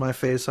close to my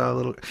face.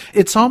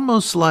 It's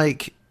almost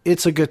like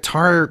it's a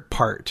guitar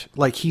part.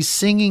 Like he's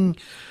singing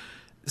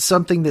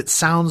something that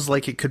sounds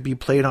like it could be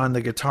played on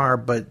the guitar,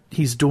 but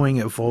he's doing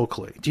it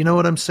vocally. Do you know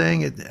what I'm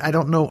saying? I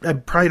don't know. I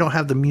probably don't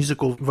have the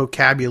musical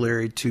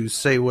vocabulary to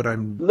say what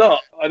I'm... No,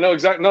 I know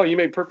exactly. No, you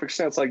made perfect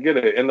sense. I get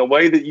it. And the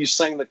way that you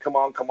sang the come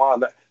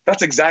on,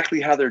 that's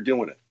exactly how they're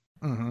doing it.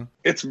 Mm-hmm.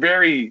 It's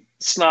very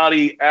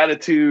snotty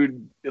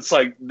attitude. It's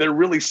like they're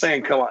really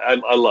saying, come on.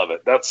 I love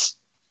it. That's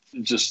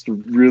just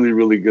really,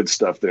 really good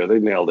stuff there. They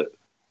nailed it.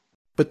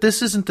 But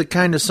this isn't the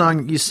kind of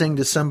song you sing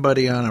to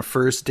somebody on a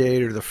first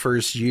date or the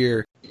first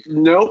year.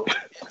 Nope.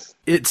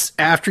 It's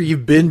after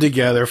you've been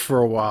together for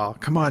a while.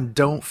 Come on,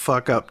 don't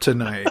fuck up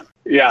tonight.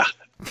 Yeah.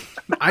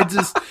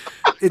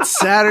 It's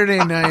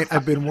Saturday night.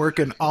 I've been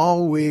working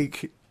all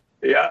week.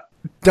 Yeah.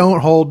 Don't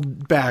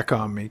hold back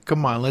on me.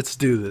 Come on, let's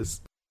do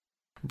this.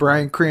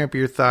 Brian Cramp,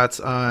 your thoughts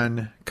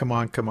on Come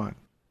On.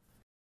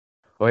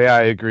 Well, yeah,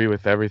 I agree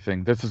with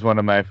everything. This is one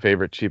of my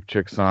favorite Cheap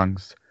Trick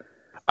songs.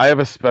 I have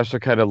a special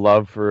kind of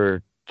love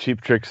for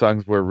Cheap Trick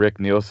songs where Rick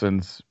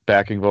Nielsen's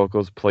backing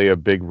vocals play a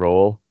big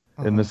role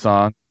in the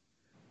song.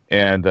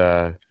 And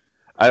I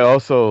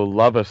also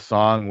love a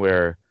song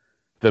where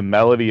the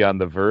melody on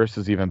the verse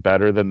is even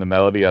better than the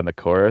melody on the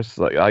chorus.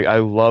 Like I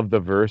love the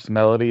verse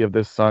melody of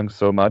this song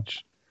so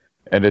much.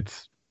 And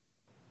it's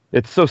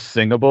so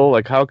singable.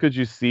 Like, how could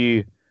you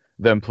see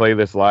them play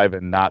this live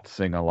and not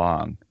sing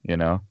along?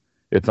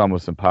 It's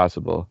almost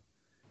impossible.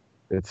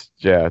 It's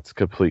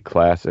complete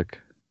classic.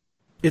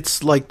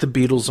 It's like the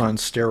Beatles on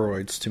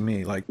steroids to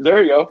me. Like,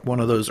 there you go. One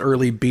of those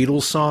early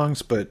Beatles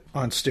songs, but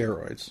on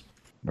steroids.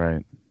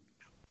 Right.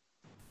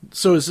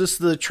 So is this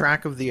the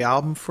track of the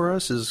album for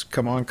us? Is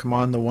Come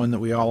On the one that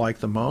we all like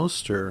the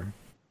most, or?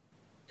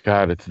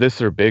 God, it's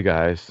this or Big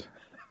Eyes.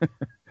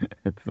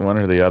 It's one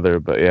or the other,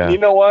 but yeah. You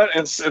know what?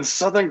 And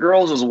Southern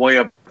Girls is way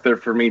up there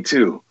for me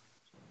too.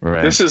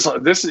 Right. This is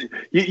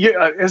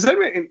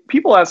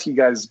people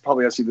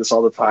probably ask you this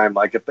all the time.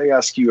 Like if they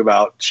ask you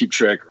about Cheap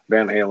Trick,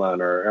 Van Halen,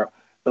 or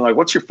they're like,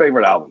 what's your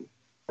favorite album?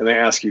 And they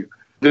ask you,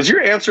 does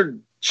your answer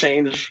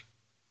change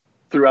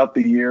throughout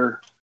the year?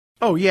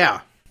 Oh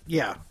yeah.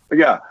 Yeah.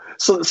 Yeah.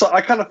 So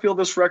I kind of feel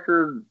this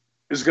record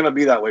is going to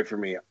be that way for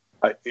me.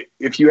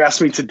 If you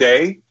ask me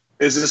today,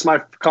 is this my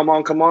Come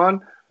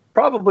On?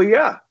 Probably,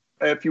 yeah.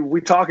 If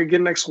we talk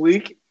again next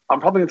week,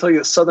 I'm probably going to tell you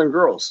it's Southern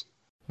Girls.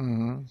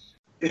 Mm-hmm.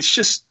 It's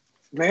just,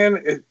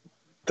 man,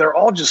 they're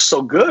all just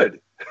so good.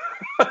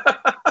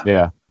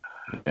 Yeah.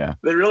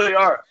 They really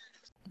are.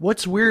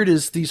 What's weird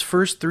is these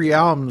first three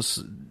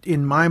albums,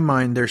 in my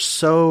mind, they're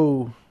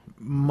so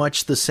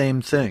much the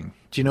same thing.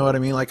 Do you know what I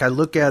mean? Like, I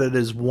look at it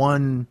as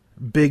one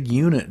big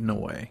unit in a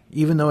way,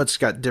 even though it's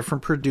got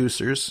different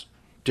producers,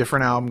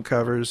 different album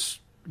covers,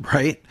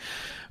 right?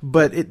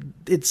 But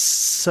it's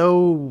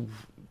so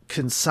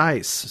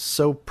concise,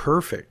 so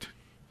perfect.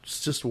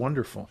 It's just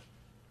wonderful.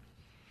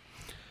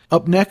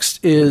 Up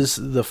next is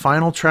the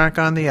final track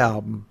on the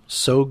album,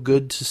 So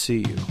Good to See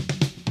You.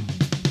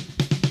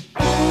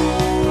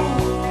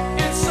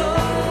 It's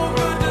so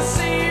good to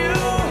see you.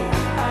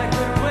 I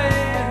could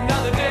wait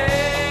another day.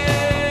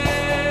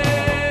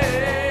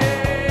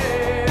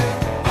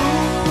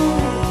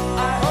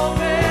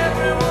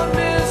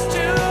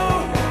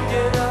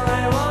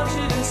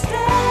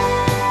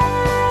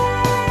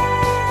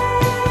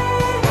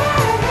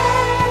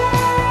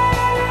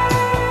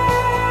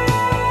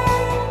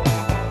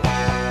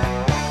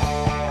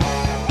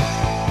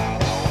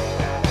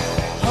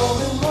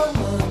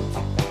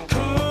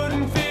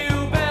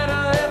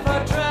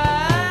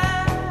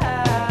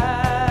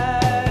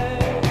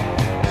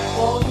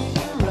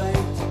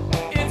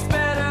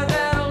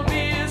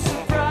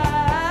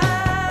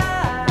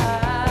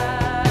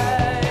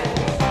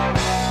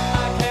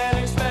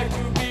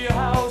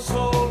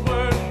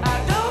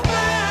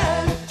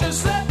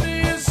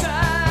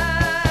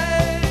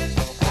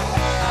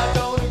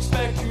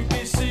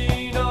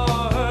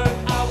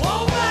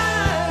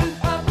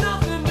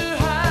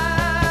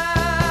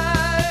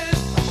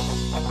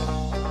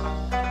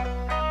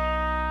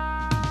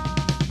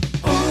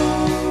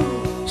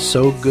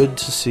 So Good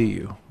to See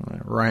You.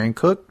 Ryan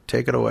Cook,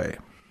 take it away.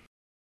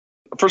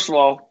 First of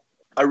all,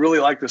 I really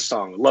like this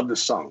song. I love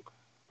this song.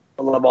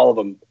 I love all of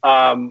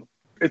them.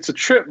 It's a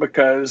trip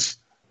because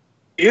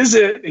is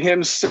it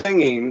him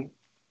singing,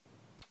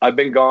 I've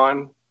been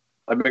gone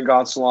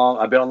so long,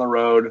 I've been on the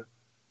road,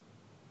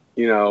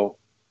 you know,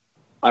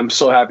 I'm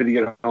so happy to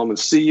get home and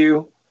see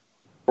you?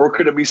 Or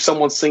could it be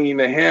someone singing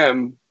to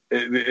him?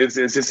 Is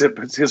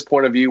his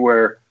point of view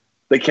where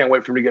they can't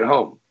wait for him to get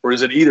home? Or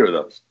is it either of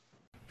those?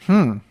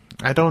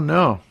 I don't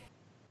know.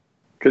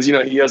 Because, you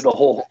know, he has the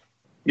whole,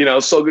 you know,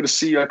 so good to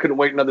see you, I couldn't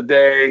wait another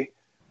day.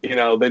 You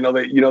know, they know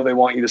that, you know, they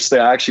want you to stay.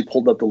 I actually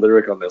pulled up the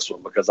lyric on this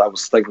one because I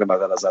was thinking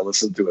about that as I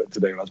listened to it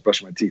today when I was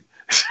brushing my teeth.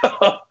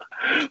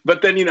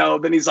 But then, you know,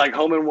 then he's like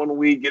home in 1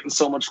 week, getting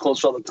so much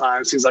closer all the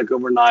time. Seems like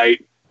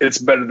overnight. It's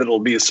better that it'll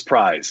be a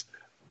surprise.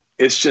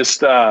 It's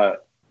just,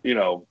 you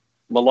know,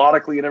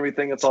 melodically and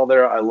everything, it's all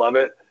there. I love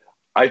it.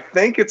 I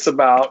think it's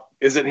about,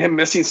 is it him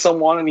missing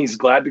someone and he's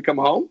glad to come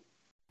home?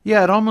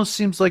 Yeah, it almost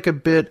seems like a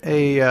bit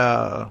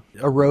a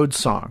road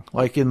song,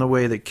 like in the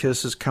way that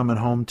Kiss is coming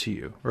home to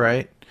you,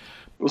 right?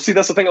 Well, see,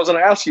 that's the thing I was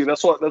going to ask you.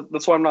 That's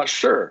why I'm not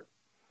sure.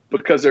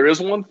 Because there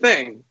is one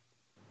thing,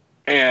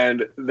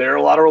 and there are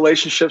a lot of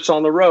relationships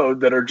on the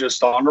road that are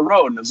just on the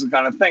road, and this is the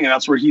kind of thing. And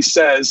that's where he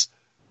says,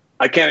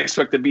 I can't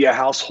expect to be a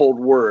household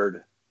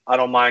word. I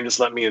don't mind, just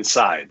let me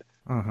inside.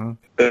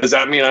 Does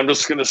that mean I'm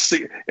just going to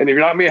see? And if you're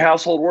not me a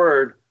household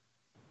word,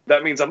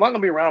 that means I'm not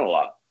going to be around a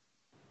lot.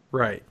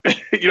 Right.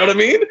 You know what I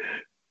mean?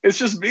 It's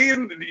just me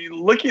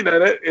looking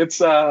at it. It's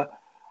I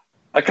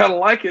kind of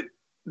like it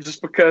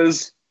just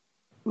because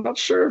I'm not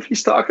sure if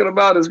he's talking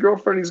about his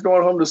girlfriend he's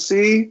going home to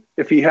see,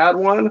 if he had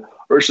one,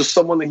 or it's just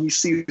someone that he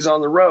sees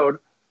on the road.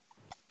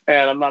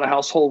 And I'm not a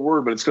household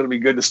word, but it's going to be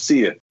good to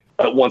see it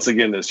once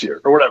again this year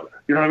or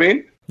whatever. You know what I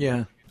mean?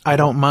 Yeah. I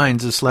don't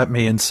mind, just let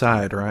me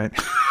inside, right?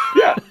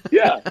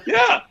 Yeah,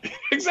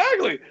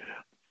 exactly.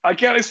 I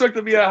can't expect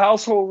to be a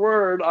household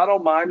word. I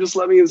don't mind, just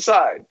let me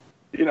inside,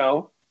 you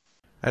know?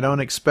 I don't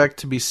expect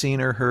to be seen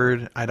or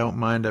heard. I don't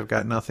mind, I've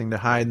got nothing to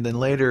hide. And then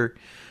later,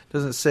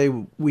 doesn't say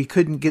we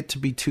couldn't get to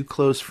be too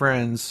close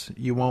friends.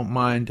 You won't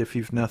mind if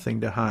you've nothing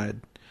to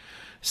hide.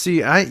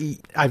 See,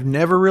 I've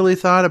never really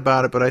thought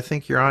about it, but I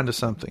think you're onto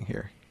something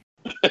here.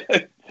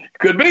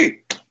 Could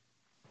be.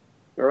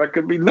 Or I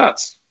could be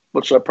nuts,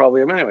 which I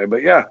probably am anyway,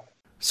 but yeah.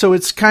 So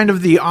it's kind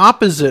of the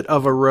opposite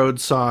of a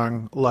road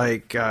song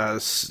like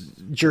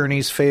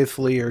Journey's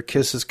Faithfully or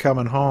Kiss is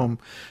Coming Home.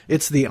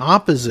 It's the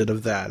opposite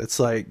of that. It's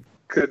like...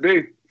 Could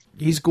be.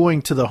 He's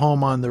going to the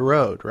home on the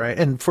road, right?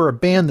 And for a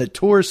band that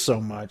tours so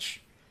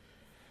much,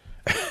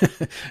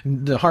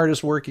 the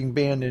hardest working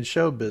band in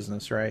show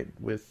business, right?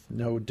 With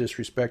no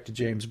disrespect to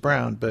James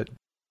Brown, but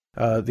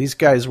these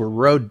guys were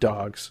road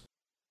dogs.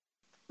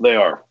 They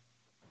are.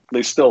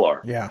 They still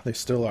are. Yeah, they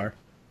still are.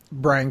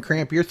 Brian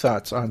Cramp, your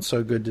thoughts on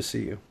So Good to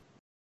See You?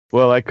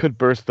 Well, I could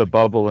burst the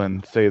bubble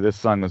and say this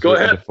song was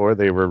written before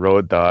they were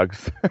road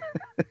dogs.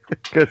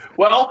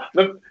 Well,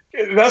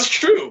 that's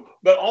true.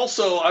 But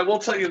also, I will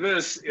tell you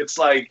this. It's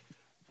like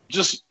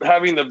just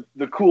having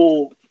the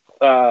cool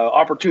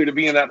opportunity to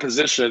be in that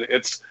position.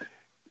 It's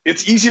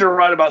easy to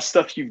write about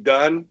stuff you've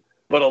done,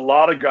 but a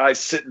lot of guys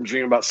sit and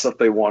dream about stuff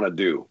they want to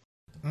do.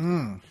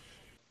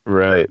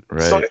 Right.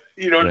 So,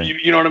 you know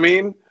what I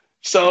mean?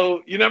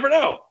 So you never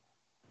know.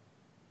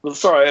 Well,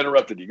 sorry, I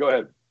interrupted you. Go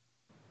ahead.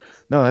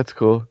 No, that's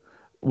cool.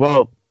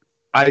 Well,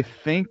 I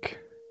think,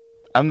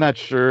 I'm not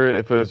sure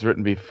if it was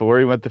written before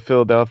he went to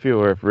Philadelphia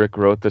or if Rick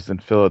wrote this in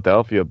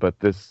Philadelphia, but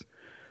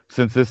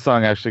since this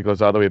song actually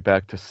goes all the way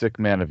back to Sick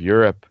Man of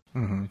Europe,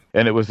 and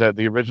it was that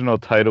the original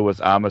title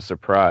was I'm a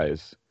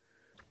Surprise,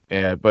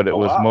 but it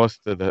was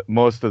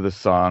most of the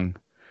song,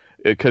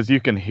 because you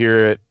can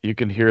hear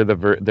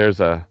it, there's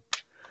a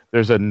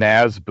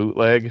Nas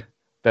bootleg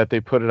that they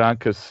put it on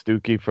because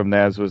Stookie from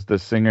Nas was the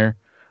singer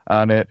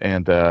on it,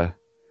 and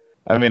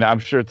I mean, I'm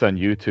sure it's on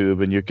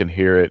YouTube and you can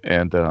hear it,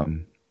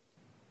 and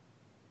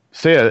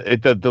so yeah,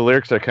 the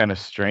lyrics are kind of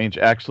strange.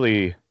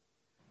 Actually,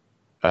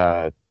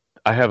 I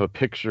have a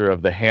picture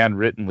of the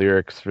handwritten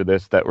lyrics for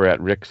this that were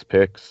at Rick's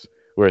Picks,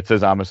 where it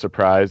says "I'm a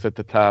Surprise" at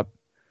the top.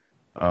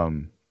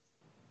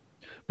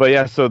 But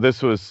yeah, so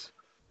this was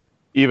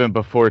even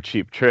before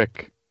Cheap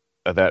Trick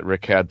that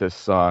Rick had this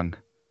song.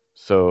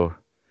 So,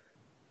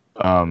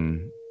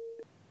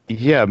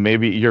 yeah,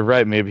 maybe you're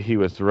right. Maybe he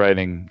was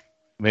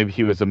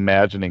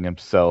imagining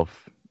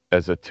himself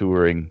as a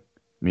touring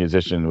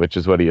musician, which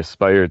is what he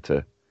aspired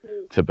to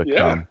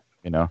become,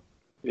 you know?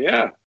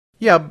 Yeah.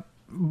 Yeah,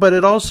 but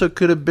it also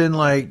could have been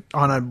like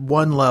on a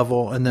one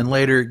level and then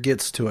later it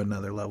gets to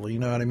another level, you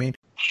know what I mean?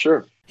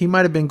 Sure. He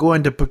might have been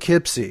going to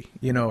Poughkeepsie,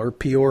 or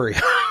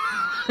Peoria.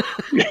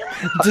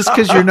 Just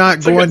because you're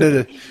not going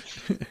to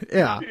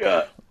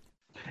yeah.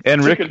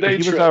 And Rick, he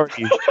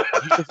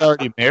was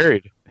already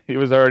married. He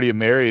was already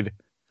married.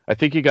 I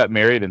think he got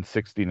married in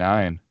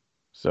 1969.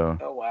 So.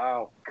 Oh,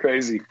 wow.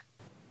 Crazy.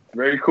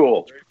 Very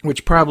cool.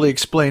 Which probably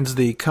explains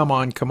the come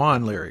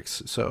on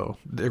lyrics. So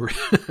they were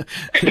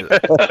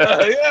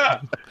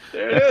yeah,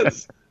 there it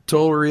is.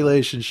 Total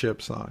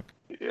relationship song.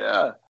 Yeah,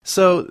 Yeah.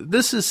 So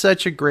this is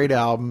such a great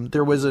album.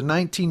 There was a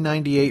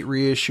 1998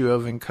 reissue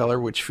of In Color,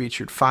 which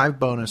featured 5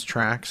 bonus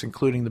tracks,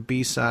 including the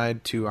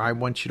B-side to I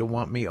Want You to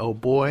Want Me, Oh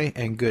Boy,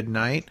 and Good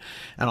Night,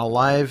 and a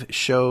live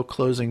show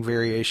closing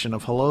variation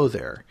of Hello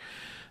There.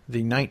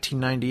 The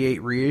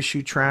 1998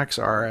 reissue tracks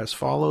are as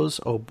follows: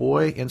 Oh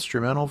Boy,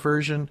 instrumental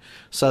version,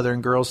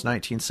 Southern Girls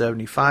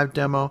 1975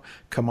 demo,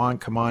 Come On,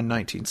 Come On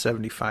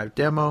 1975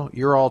 demo,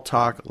 You're All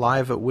Talk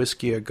live at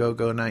Whiskey A Go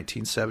Go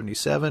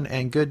 1977,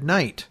 and Good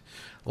Night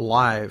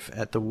live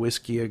at the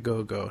Whiskey A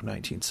Go Go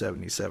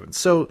 1977.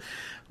 So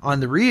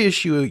on the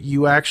reissue,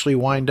 you actually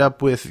wind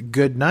up with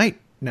Good Night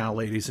now,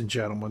 ladies and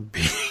gentlemen,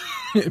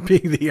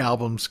 being the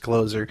album's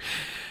closer.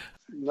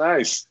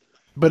 Nice.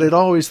 But it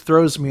always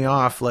throws me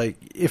off. Like,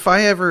 if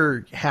I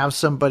ever have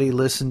somebody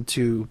listen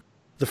to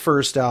the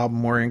first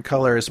album or In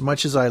Color, as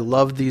much as I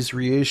love these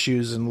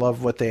reissues and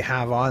love what they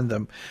have on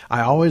them,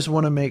 I always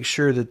want to make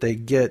sure that they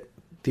get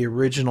the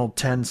original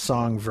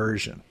 10-song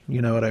version.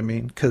 You know what I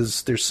mean?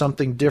 Because there's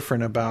something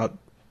different about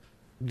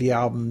the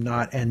album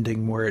not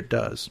ending where it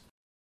does.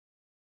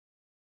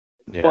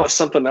 Yeah. Well,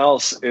 something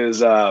else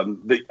is I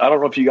don't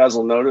know if you guys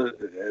will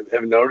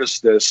have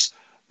noticed this,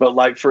 but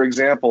like, for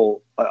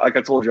example, like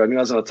I told you, I knew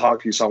I was going to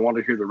talk to you, so I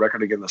wanted to hear the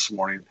record again this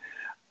morning.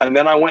 And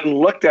then I went and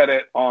looked at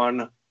it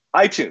on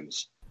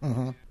iTunes.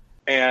 Mm-hmm.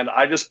 And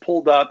I just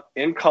pulled up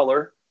In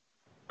Color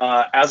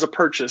as a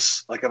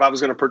purchase. Like if I was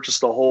going to purchase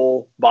the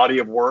whole body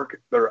of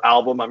work, their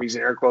album, I'm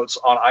using air quotes,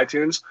 on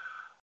iTunes.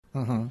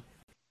 Mm-hmm.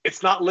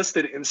 It's not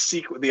listed in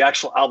the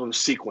actual album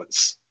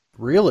sequence.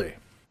 Really?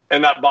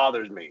 And that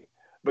bothers me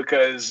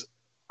because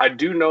I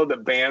do know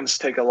that bands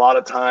take a lot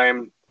of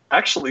time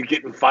actually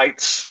getting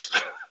fights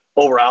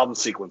over album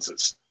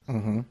sequences.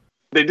 Mm-hmm.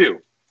 They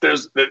do.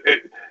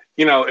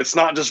 It's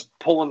not just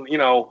pulling,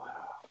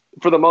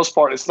 for the most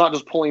part, it's not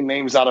just pulling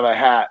names out of a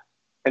hat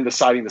and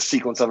deciding the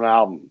sequence of an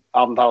album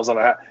titles out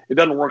of a hat. It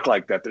doesn't work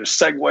like that. There's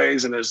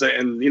segues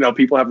and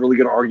people have really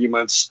good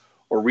arguments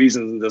or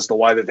reasons as to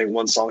why they think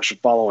one song should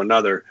follow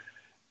another.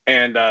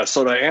 And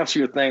so to answer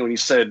your thing, when you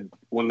said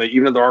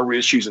even though there are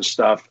reissues and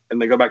stuff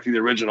and they go back to the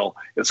original,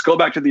 let's go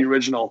back to the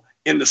original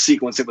in the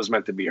sequence it was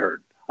meant to be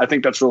heard. I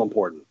think that's real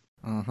important.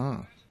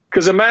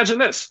 Because imagine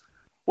this.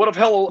 What if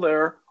Hello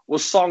There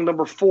was song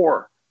number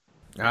 4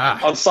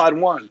 on side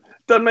 1?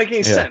 Doesn't make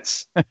any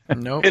sense.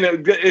 Nope. And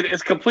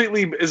it's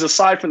completely is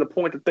aside from the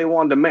point that they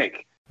wanted to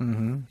make.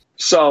 Mm-hmm.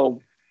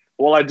 So,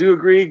 while I do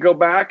agree, go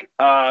back,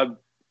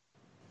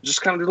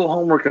 just kind of do a little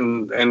homework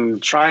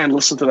and try and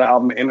listen to the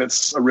album in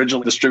its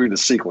originally distributed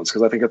sequence,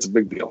 because I think that's a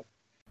big deal.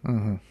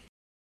 Mm-hmm.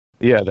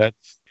 Yeah,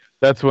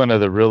 that's one of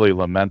the really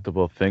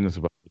lamentable things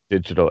about the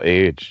digital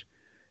age,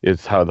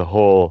 is how the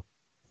whole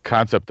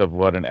concept of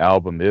what an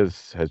album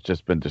is has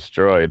just been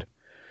destroyed.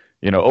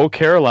 Oh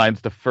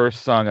Caroline's the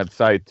first song on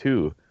side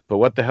 2, but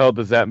what the hell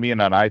does that mean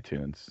on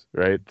iTunes,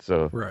 right?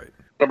 So Right.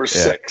 Number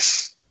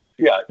 6.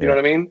 Yeah, you know what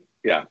I mean?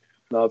 Yeah.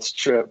 No, it's a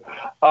trip.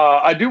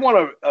 I do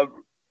want to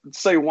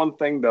say one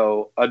thing,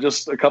 though,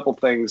 just a couple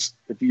things,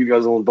 if you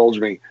guys will indulge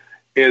me,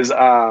 is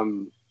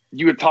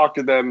you had talked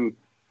to them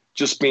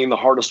just being the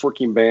hardest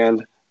working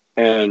band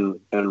and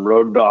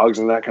road dogs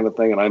and that kind of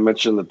thing. And I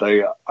mentioned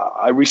that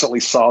I recently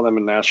saw them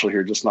in Nashville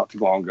here just not too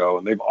long ago,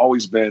 and they've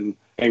always been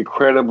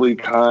incredibly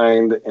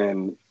kind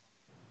and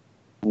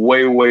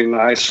way, way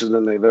nicer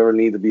than they've ever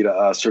needed to be to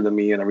us or to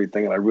me and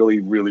everything. And I really,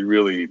 really,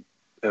 really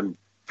am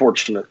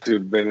fortunate to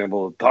have been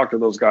able to talk to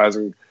those guys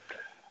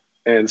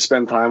and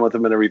spend time with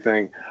them and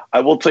everything.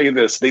 I will tell you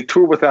this, they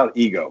tour without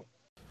ego.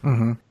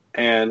 Mm-hmm.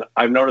 And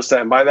I've noticed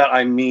that. And by that,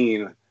 I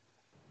mean,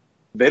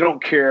 they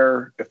don't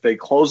care if they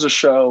close a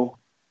show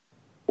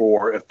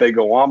or if they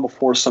go on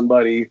before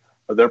somebody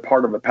or they're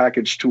part of a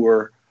package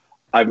tour.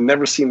 I've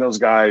never seen those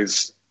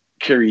guys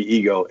carry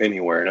ego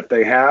anywhere. And if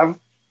they have,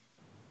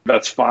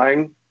 that's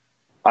fine.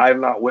 I have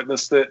not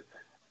witnessed it.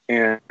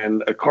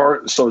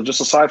 So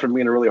just aside from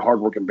being a really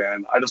hardworking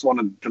band, I just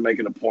wanted to make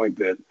it a point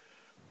that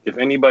if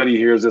anybody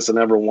hears this and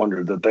ever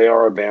wondered, that they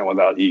are a band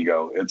without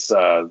ego. It's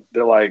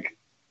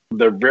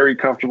they're very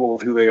comfortable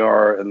with who they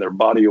are and their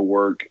body of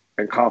work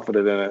and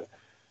confident in it.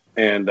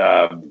 And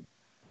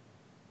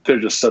they're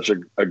just such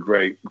a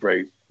great,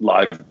 great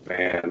live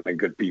band and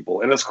good people.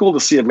 And it's cool to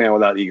see a band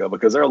without ego,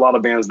 because there are a lot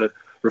of bands that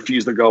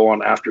refuse to go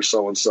on after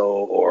so-and-so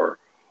or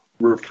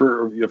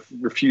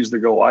refuse to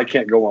go, I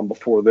can't go on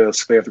before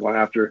this, they have to go on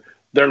after.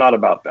 They're not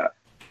about that.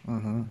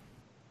 Mm-hmm.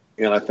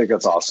 And I think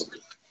that's awesome.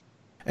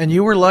 And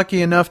you were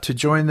lucky enough to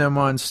join them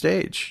on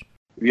stage.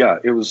 Yeah,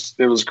 it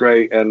was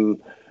great. And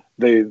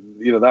they,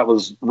 that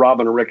was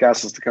Robin and Rick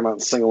asked us to come out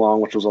and sing along,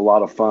 which was a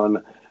lot of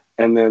fun.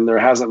 And then there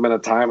hasn't been a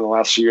time in the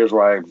last few years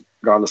where I've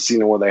gone to see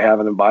them where they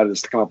haven't invited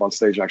us to come up on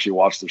stage and actually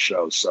watch the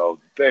show. So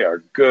they are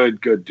good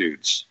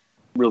dudes,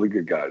 really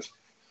good guys.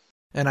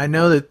 And I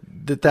know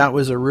that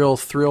was a real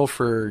thrill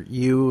for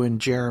you and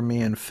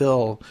Jeremy and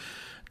Phil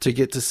to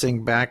get to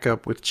sing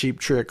backup with Cheap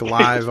Trick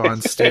live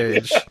on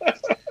stage.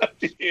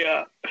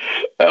 Yeah,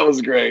 that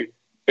was great.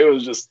 It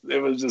was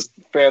just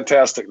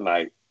fantastic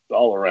night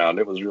all around.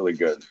 It was really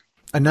good.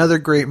 Another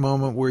great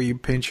moment where you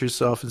pinch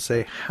yourself and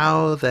say,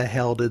 how the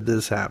hell did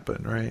this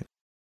happen, right?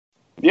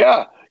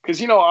 Yeah,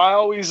 because, I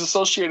always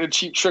associated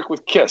Cheap Trick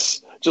with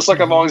Kiss, just like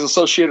I've always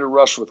associated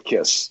Rush with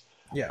Kiss.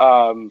 Yeah.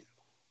 I'm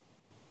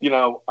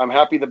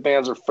happy the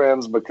bands are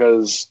friends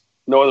because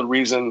no other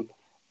reason.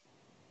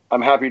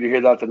 I'm happy to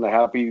hear that than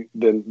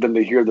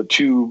to hear the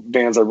two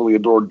bands I really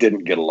adore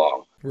didn't get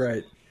along.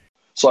 Right.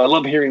 So I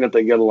love hearing that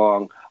they get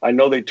along. I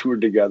know they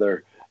toured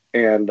together,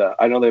 and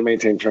I know they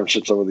maintained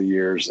friendships over the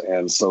years.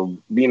 And so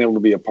being able to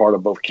be a part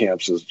of both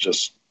camps is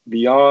just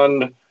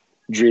beyond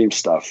dream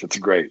stuff. It's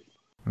great.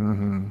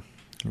 Mm-hmm.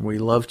 We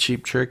love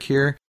Cheap Trick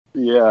here.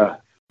 Yeah.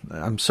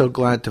 I'm so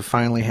glad to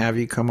finally have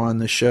you come on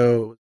the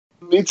show.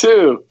 Me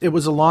too. It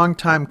was a long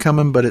time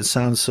coming, but it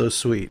sounds so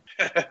sweet.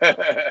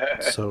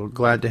 So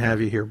glad to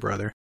have you here,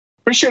 brother.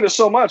 Appreciate it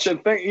so much. And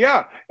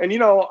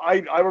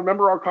I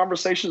remember our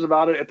conversations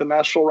about it at the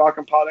Nashville Rock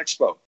and Pod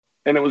Expo.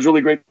 And it was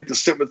really great to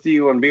sit with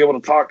you and be able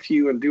to talk to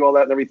you and do all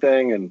that and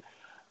everything and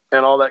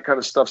all that kind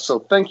of stuff. So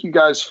thank you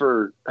guys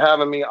for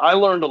having me. I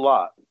learned a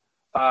lot.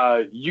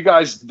 You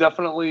guys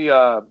definitely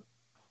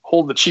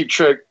hold the Cheap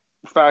Trick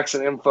facts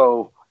and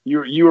info.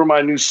 You were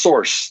my new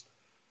source.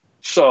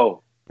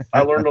 So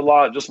I learned a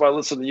lot just by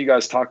listening to you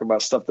guys talk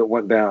about stuff that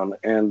went down.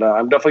 And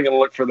I'm definitely going to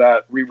look for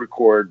that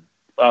re-record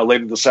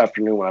later this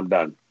afternoon when I'm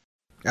done.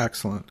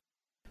 Excellent.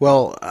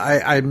 Well,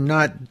 I'm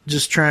not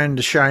just trying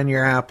to shine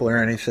your apple or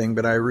anything,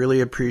 but I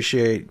really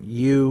appreciate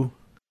you,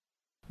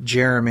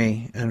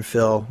 Jeremy, and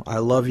Phil. I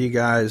love you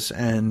guys,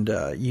 and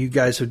you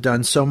guys have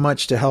done so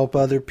much to help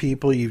other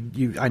people.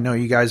 I know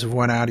you guys have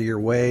went out of your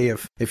way.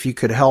 If you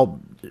could help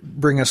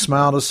bring a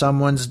smile to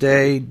someone's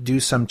day, do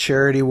some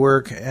charity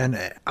work, and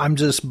I'm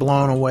just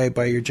blown away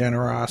by your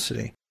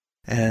generosity.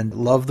 And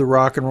love the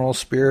rock and roll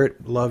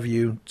spirit. Love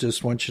you.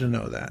 Just want you to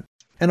know that.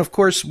 And of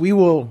course, we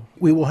will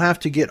have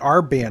to get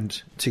our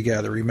band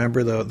together.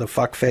 Remember the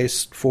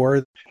Fuckface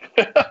 4?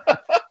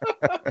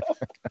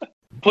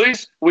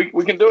 Please, we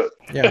can do it.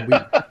 Yeah,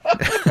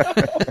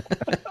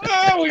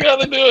 we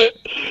got to do it.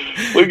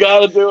 We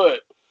got to do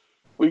it.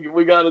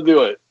 We got to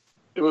do it.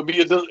 It would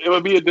be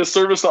a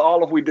disservice to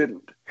all if we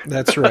didn't.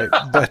 That's right.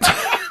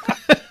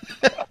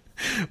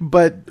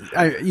 But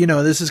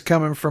this is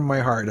coming from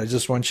my heart. I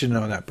just want you to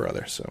know that,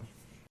 brother. So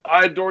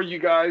I adore you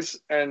guys,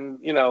 and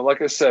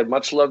like I said,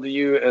 much love to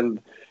you,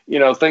 and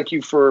thank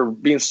you for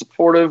being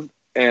supportive.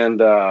 And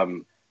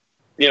the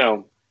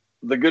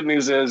good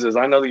news is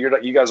I know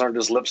that you guys aren't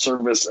just lip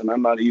service, and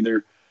I'm not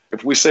either.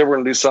 If we say we're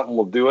going to do something,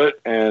 we'll do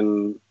it.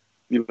 And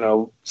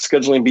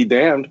scheduling be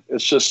damned.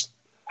 It's just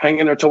hang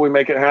in there till we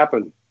make it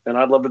happen. And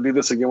I'd love to do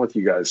this again with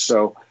you guys.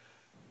 So,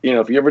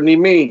 if you ever need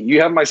me,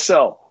 you have my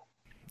cell.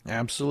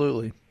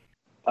 Absolutely.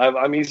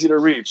 I'm easy to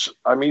reach.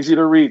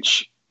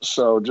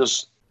 So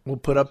just we'll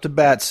put up the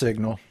bat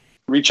signal.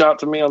 Reach out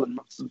to me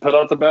put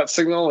out the bat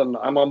signal, and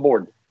I'm on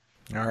board.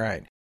 All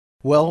right.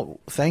 Well,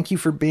 thank you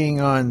for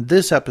being on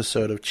this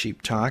episode of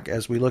Cheap Talk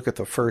as we look at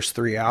the first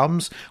 3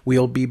 albums.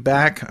 We'll be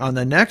back on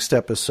the next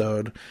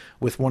episode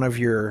with one of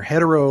your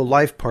hetero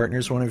life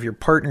partners, one of your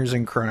partners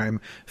in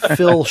crime,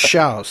 Phil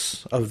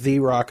Schaus of The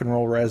Rock and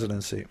Roll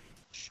Residency.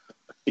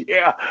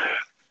 Yeah.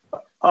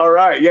 All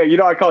right. Yeah,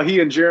 I call he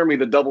and Jeremy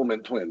the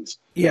Doublemint twins.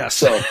 Yes.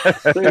 So,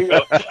 there you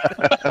go.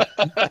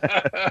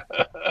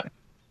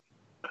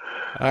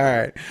 All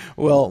right.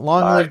 Well,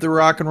 long live the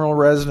Rock and Roll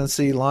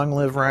Residency, long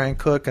live Ryan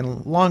Cook,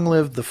 and long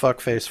live the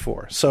Fuckface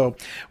 4. So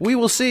we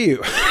will see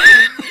you.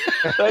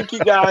 Thank you,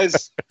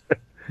 guys.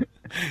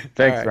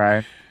 Thanks,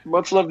 Ryan.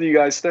 Much love to you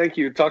guys. Thank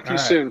you. Talk to you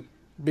soon.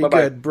 Be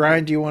Bye-bye. good.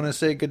 Brian, do you want to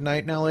say good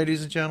night now,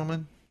 ladies and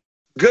gentlemen?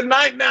 Good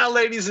night now,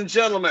 ladies and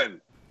gentlemen.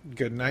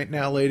 Good night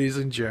now, ladies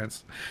and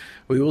gents.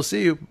 We will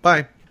see you.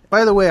 Bye.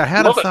 By the way, I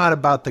had a thought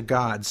about the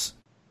Gods.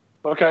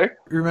 Okay.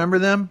 Remember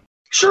them?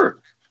 Sure.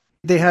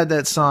 They had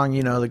that song,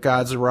 the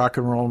Gods of Rock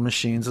and Roll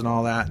Machines and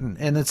all that.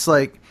 And it's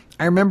like,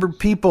 I remember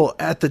people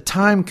at the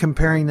time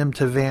comparing them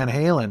to Van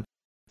Halen.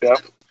 Yep.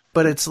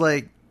 But it's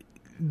like,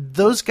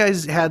 those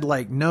guys had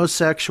like no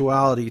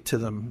sexuality to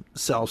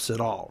themselves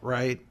at all,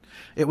 right?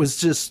 It was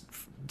just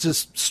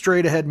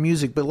straight ahead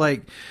music. But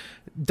like,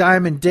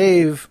 Diamond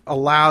Dave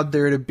allowed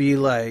there to be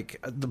like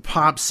the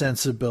pop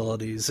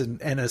sensibilities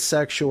and a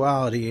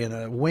sexuality and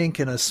a wink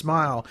and a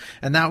smile.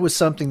 And that was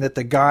something that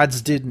the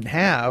Gods didn't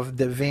have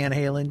that Van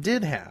Halen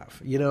did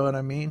have. You know what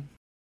I mean?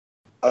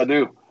 I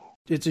do.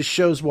 It just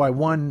shows why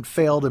one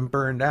failed and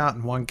burned out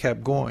and one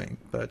kept going.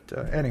 But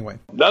anyway.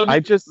 That'd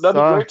be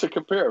great to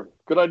compare.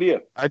 Good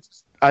idea.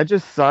 I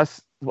just saw,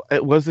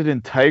 was it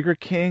in Tiger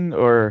King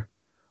or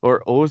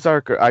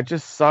Ozark? I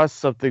just saw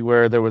something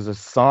where there was a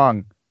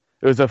song.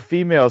 It was a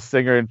female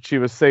singer, and she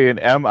was saying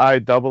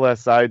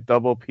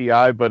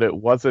MISSI but it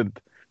wasn't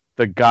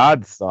the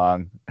God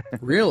song.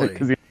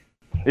 Really?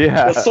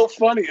 Yeah. It's so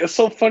funny. It's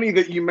so funny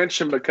that you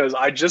mentioned, because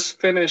I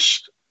just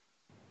finished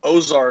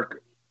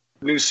Ozark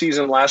new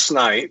season last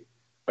night.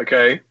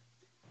 Okay.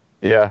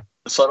 Yeah.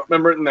 So I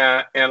remember in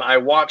that, and I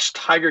watched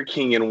Tiger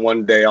King in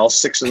one day, all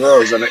 6 of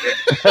those, and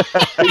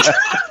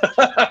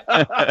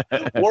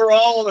we're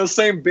all on the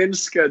same binge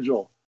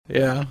schedule.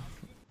 Yeah.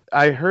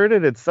 I heard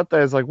it. It's something.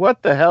 I was like,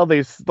 what the hell?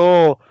 They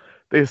stole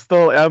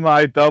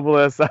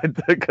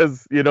MISSI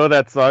because you know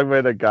that song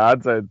by the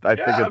Gods. I think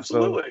it's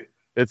absolutely.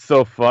 It's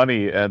so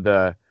funny, and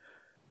I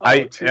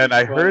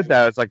heard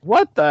that. I was like,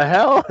 what the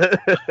hell?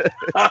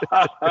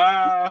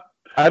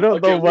 I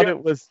don't know what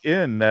it was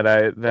in that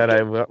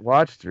I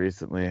watched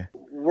recently.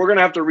 We're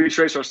gonna have to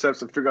retrace our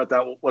steps and figure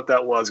out what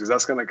that was, because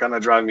that's gonna kind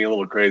of drive me a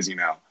little crazy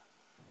now.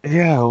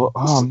 Yeah. Well,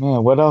 oh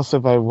man, what else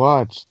have I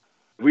watched?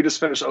 We just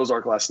finished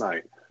Ozark last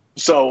night,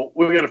 so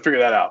we're gonna figure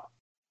that out.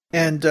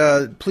 And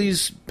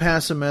please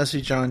pass a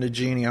message on to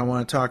Jeannie. I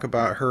want to talk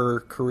about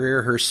her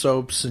career, her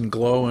soaps and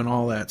Glow and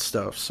all that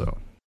stuff. So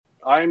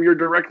I am your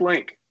direct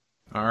link.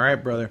 All right,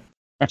 brother.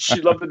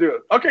 She'd love to do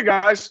it. Okay,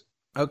 guys.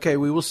 Okay,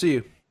 we will see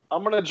you.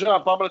 I'm going to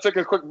jump. I'm going to take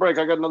a quick break.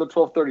 I got another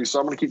 12:30, so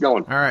I'm going to keep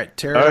going. All right,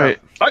 tear All it right.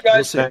 up. Bye, guys.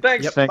 We'll see you.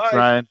 Thanks. Yep. Thanks, Bye.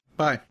 Ryan.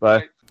 Bye.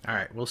 Bye. All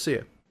right, we'll see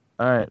you.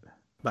 All right.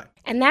 Bye.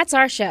 And that's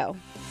our show.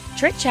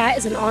 Trick Chat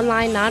is an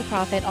online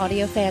nonprofit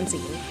audio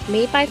fanzine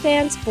made by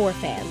fans for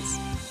fans.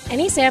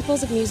 Any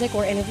samples of music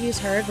or interviews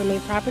heard remain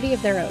property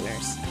of their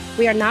owners.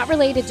 We are not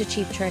related to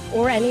Cheap Trick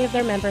or any of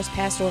their members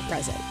past or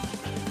present.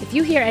 If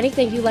you hear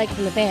anything you like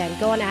from the band,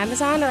 go on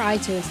Amazon or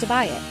iTunes to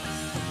buy it.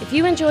 If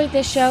you enjoyed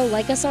this show,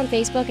 like us on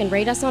Facebook and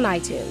rate us on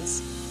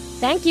iTunes.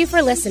 Thank you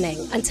for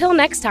listening. Until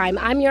next time,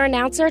 I'm your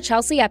announcer,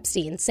 Chelsea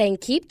Epstein, saying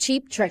keep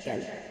cheap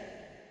trickin'.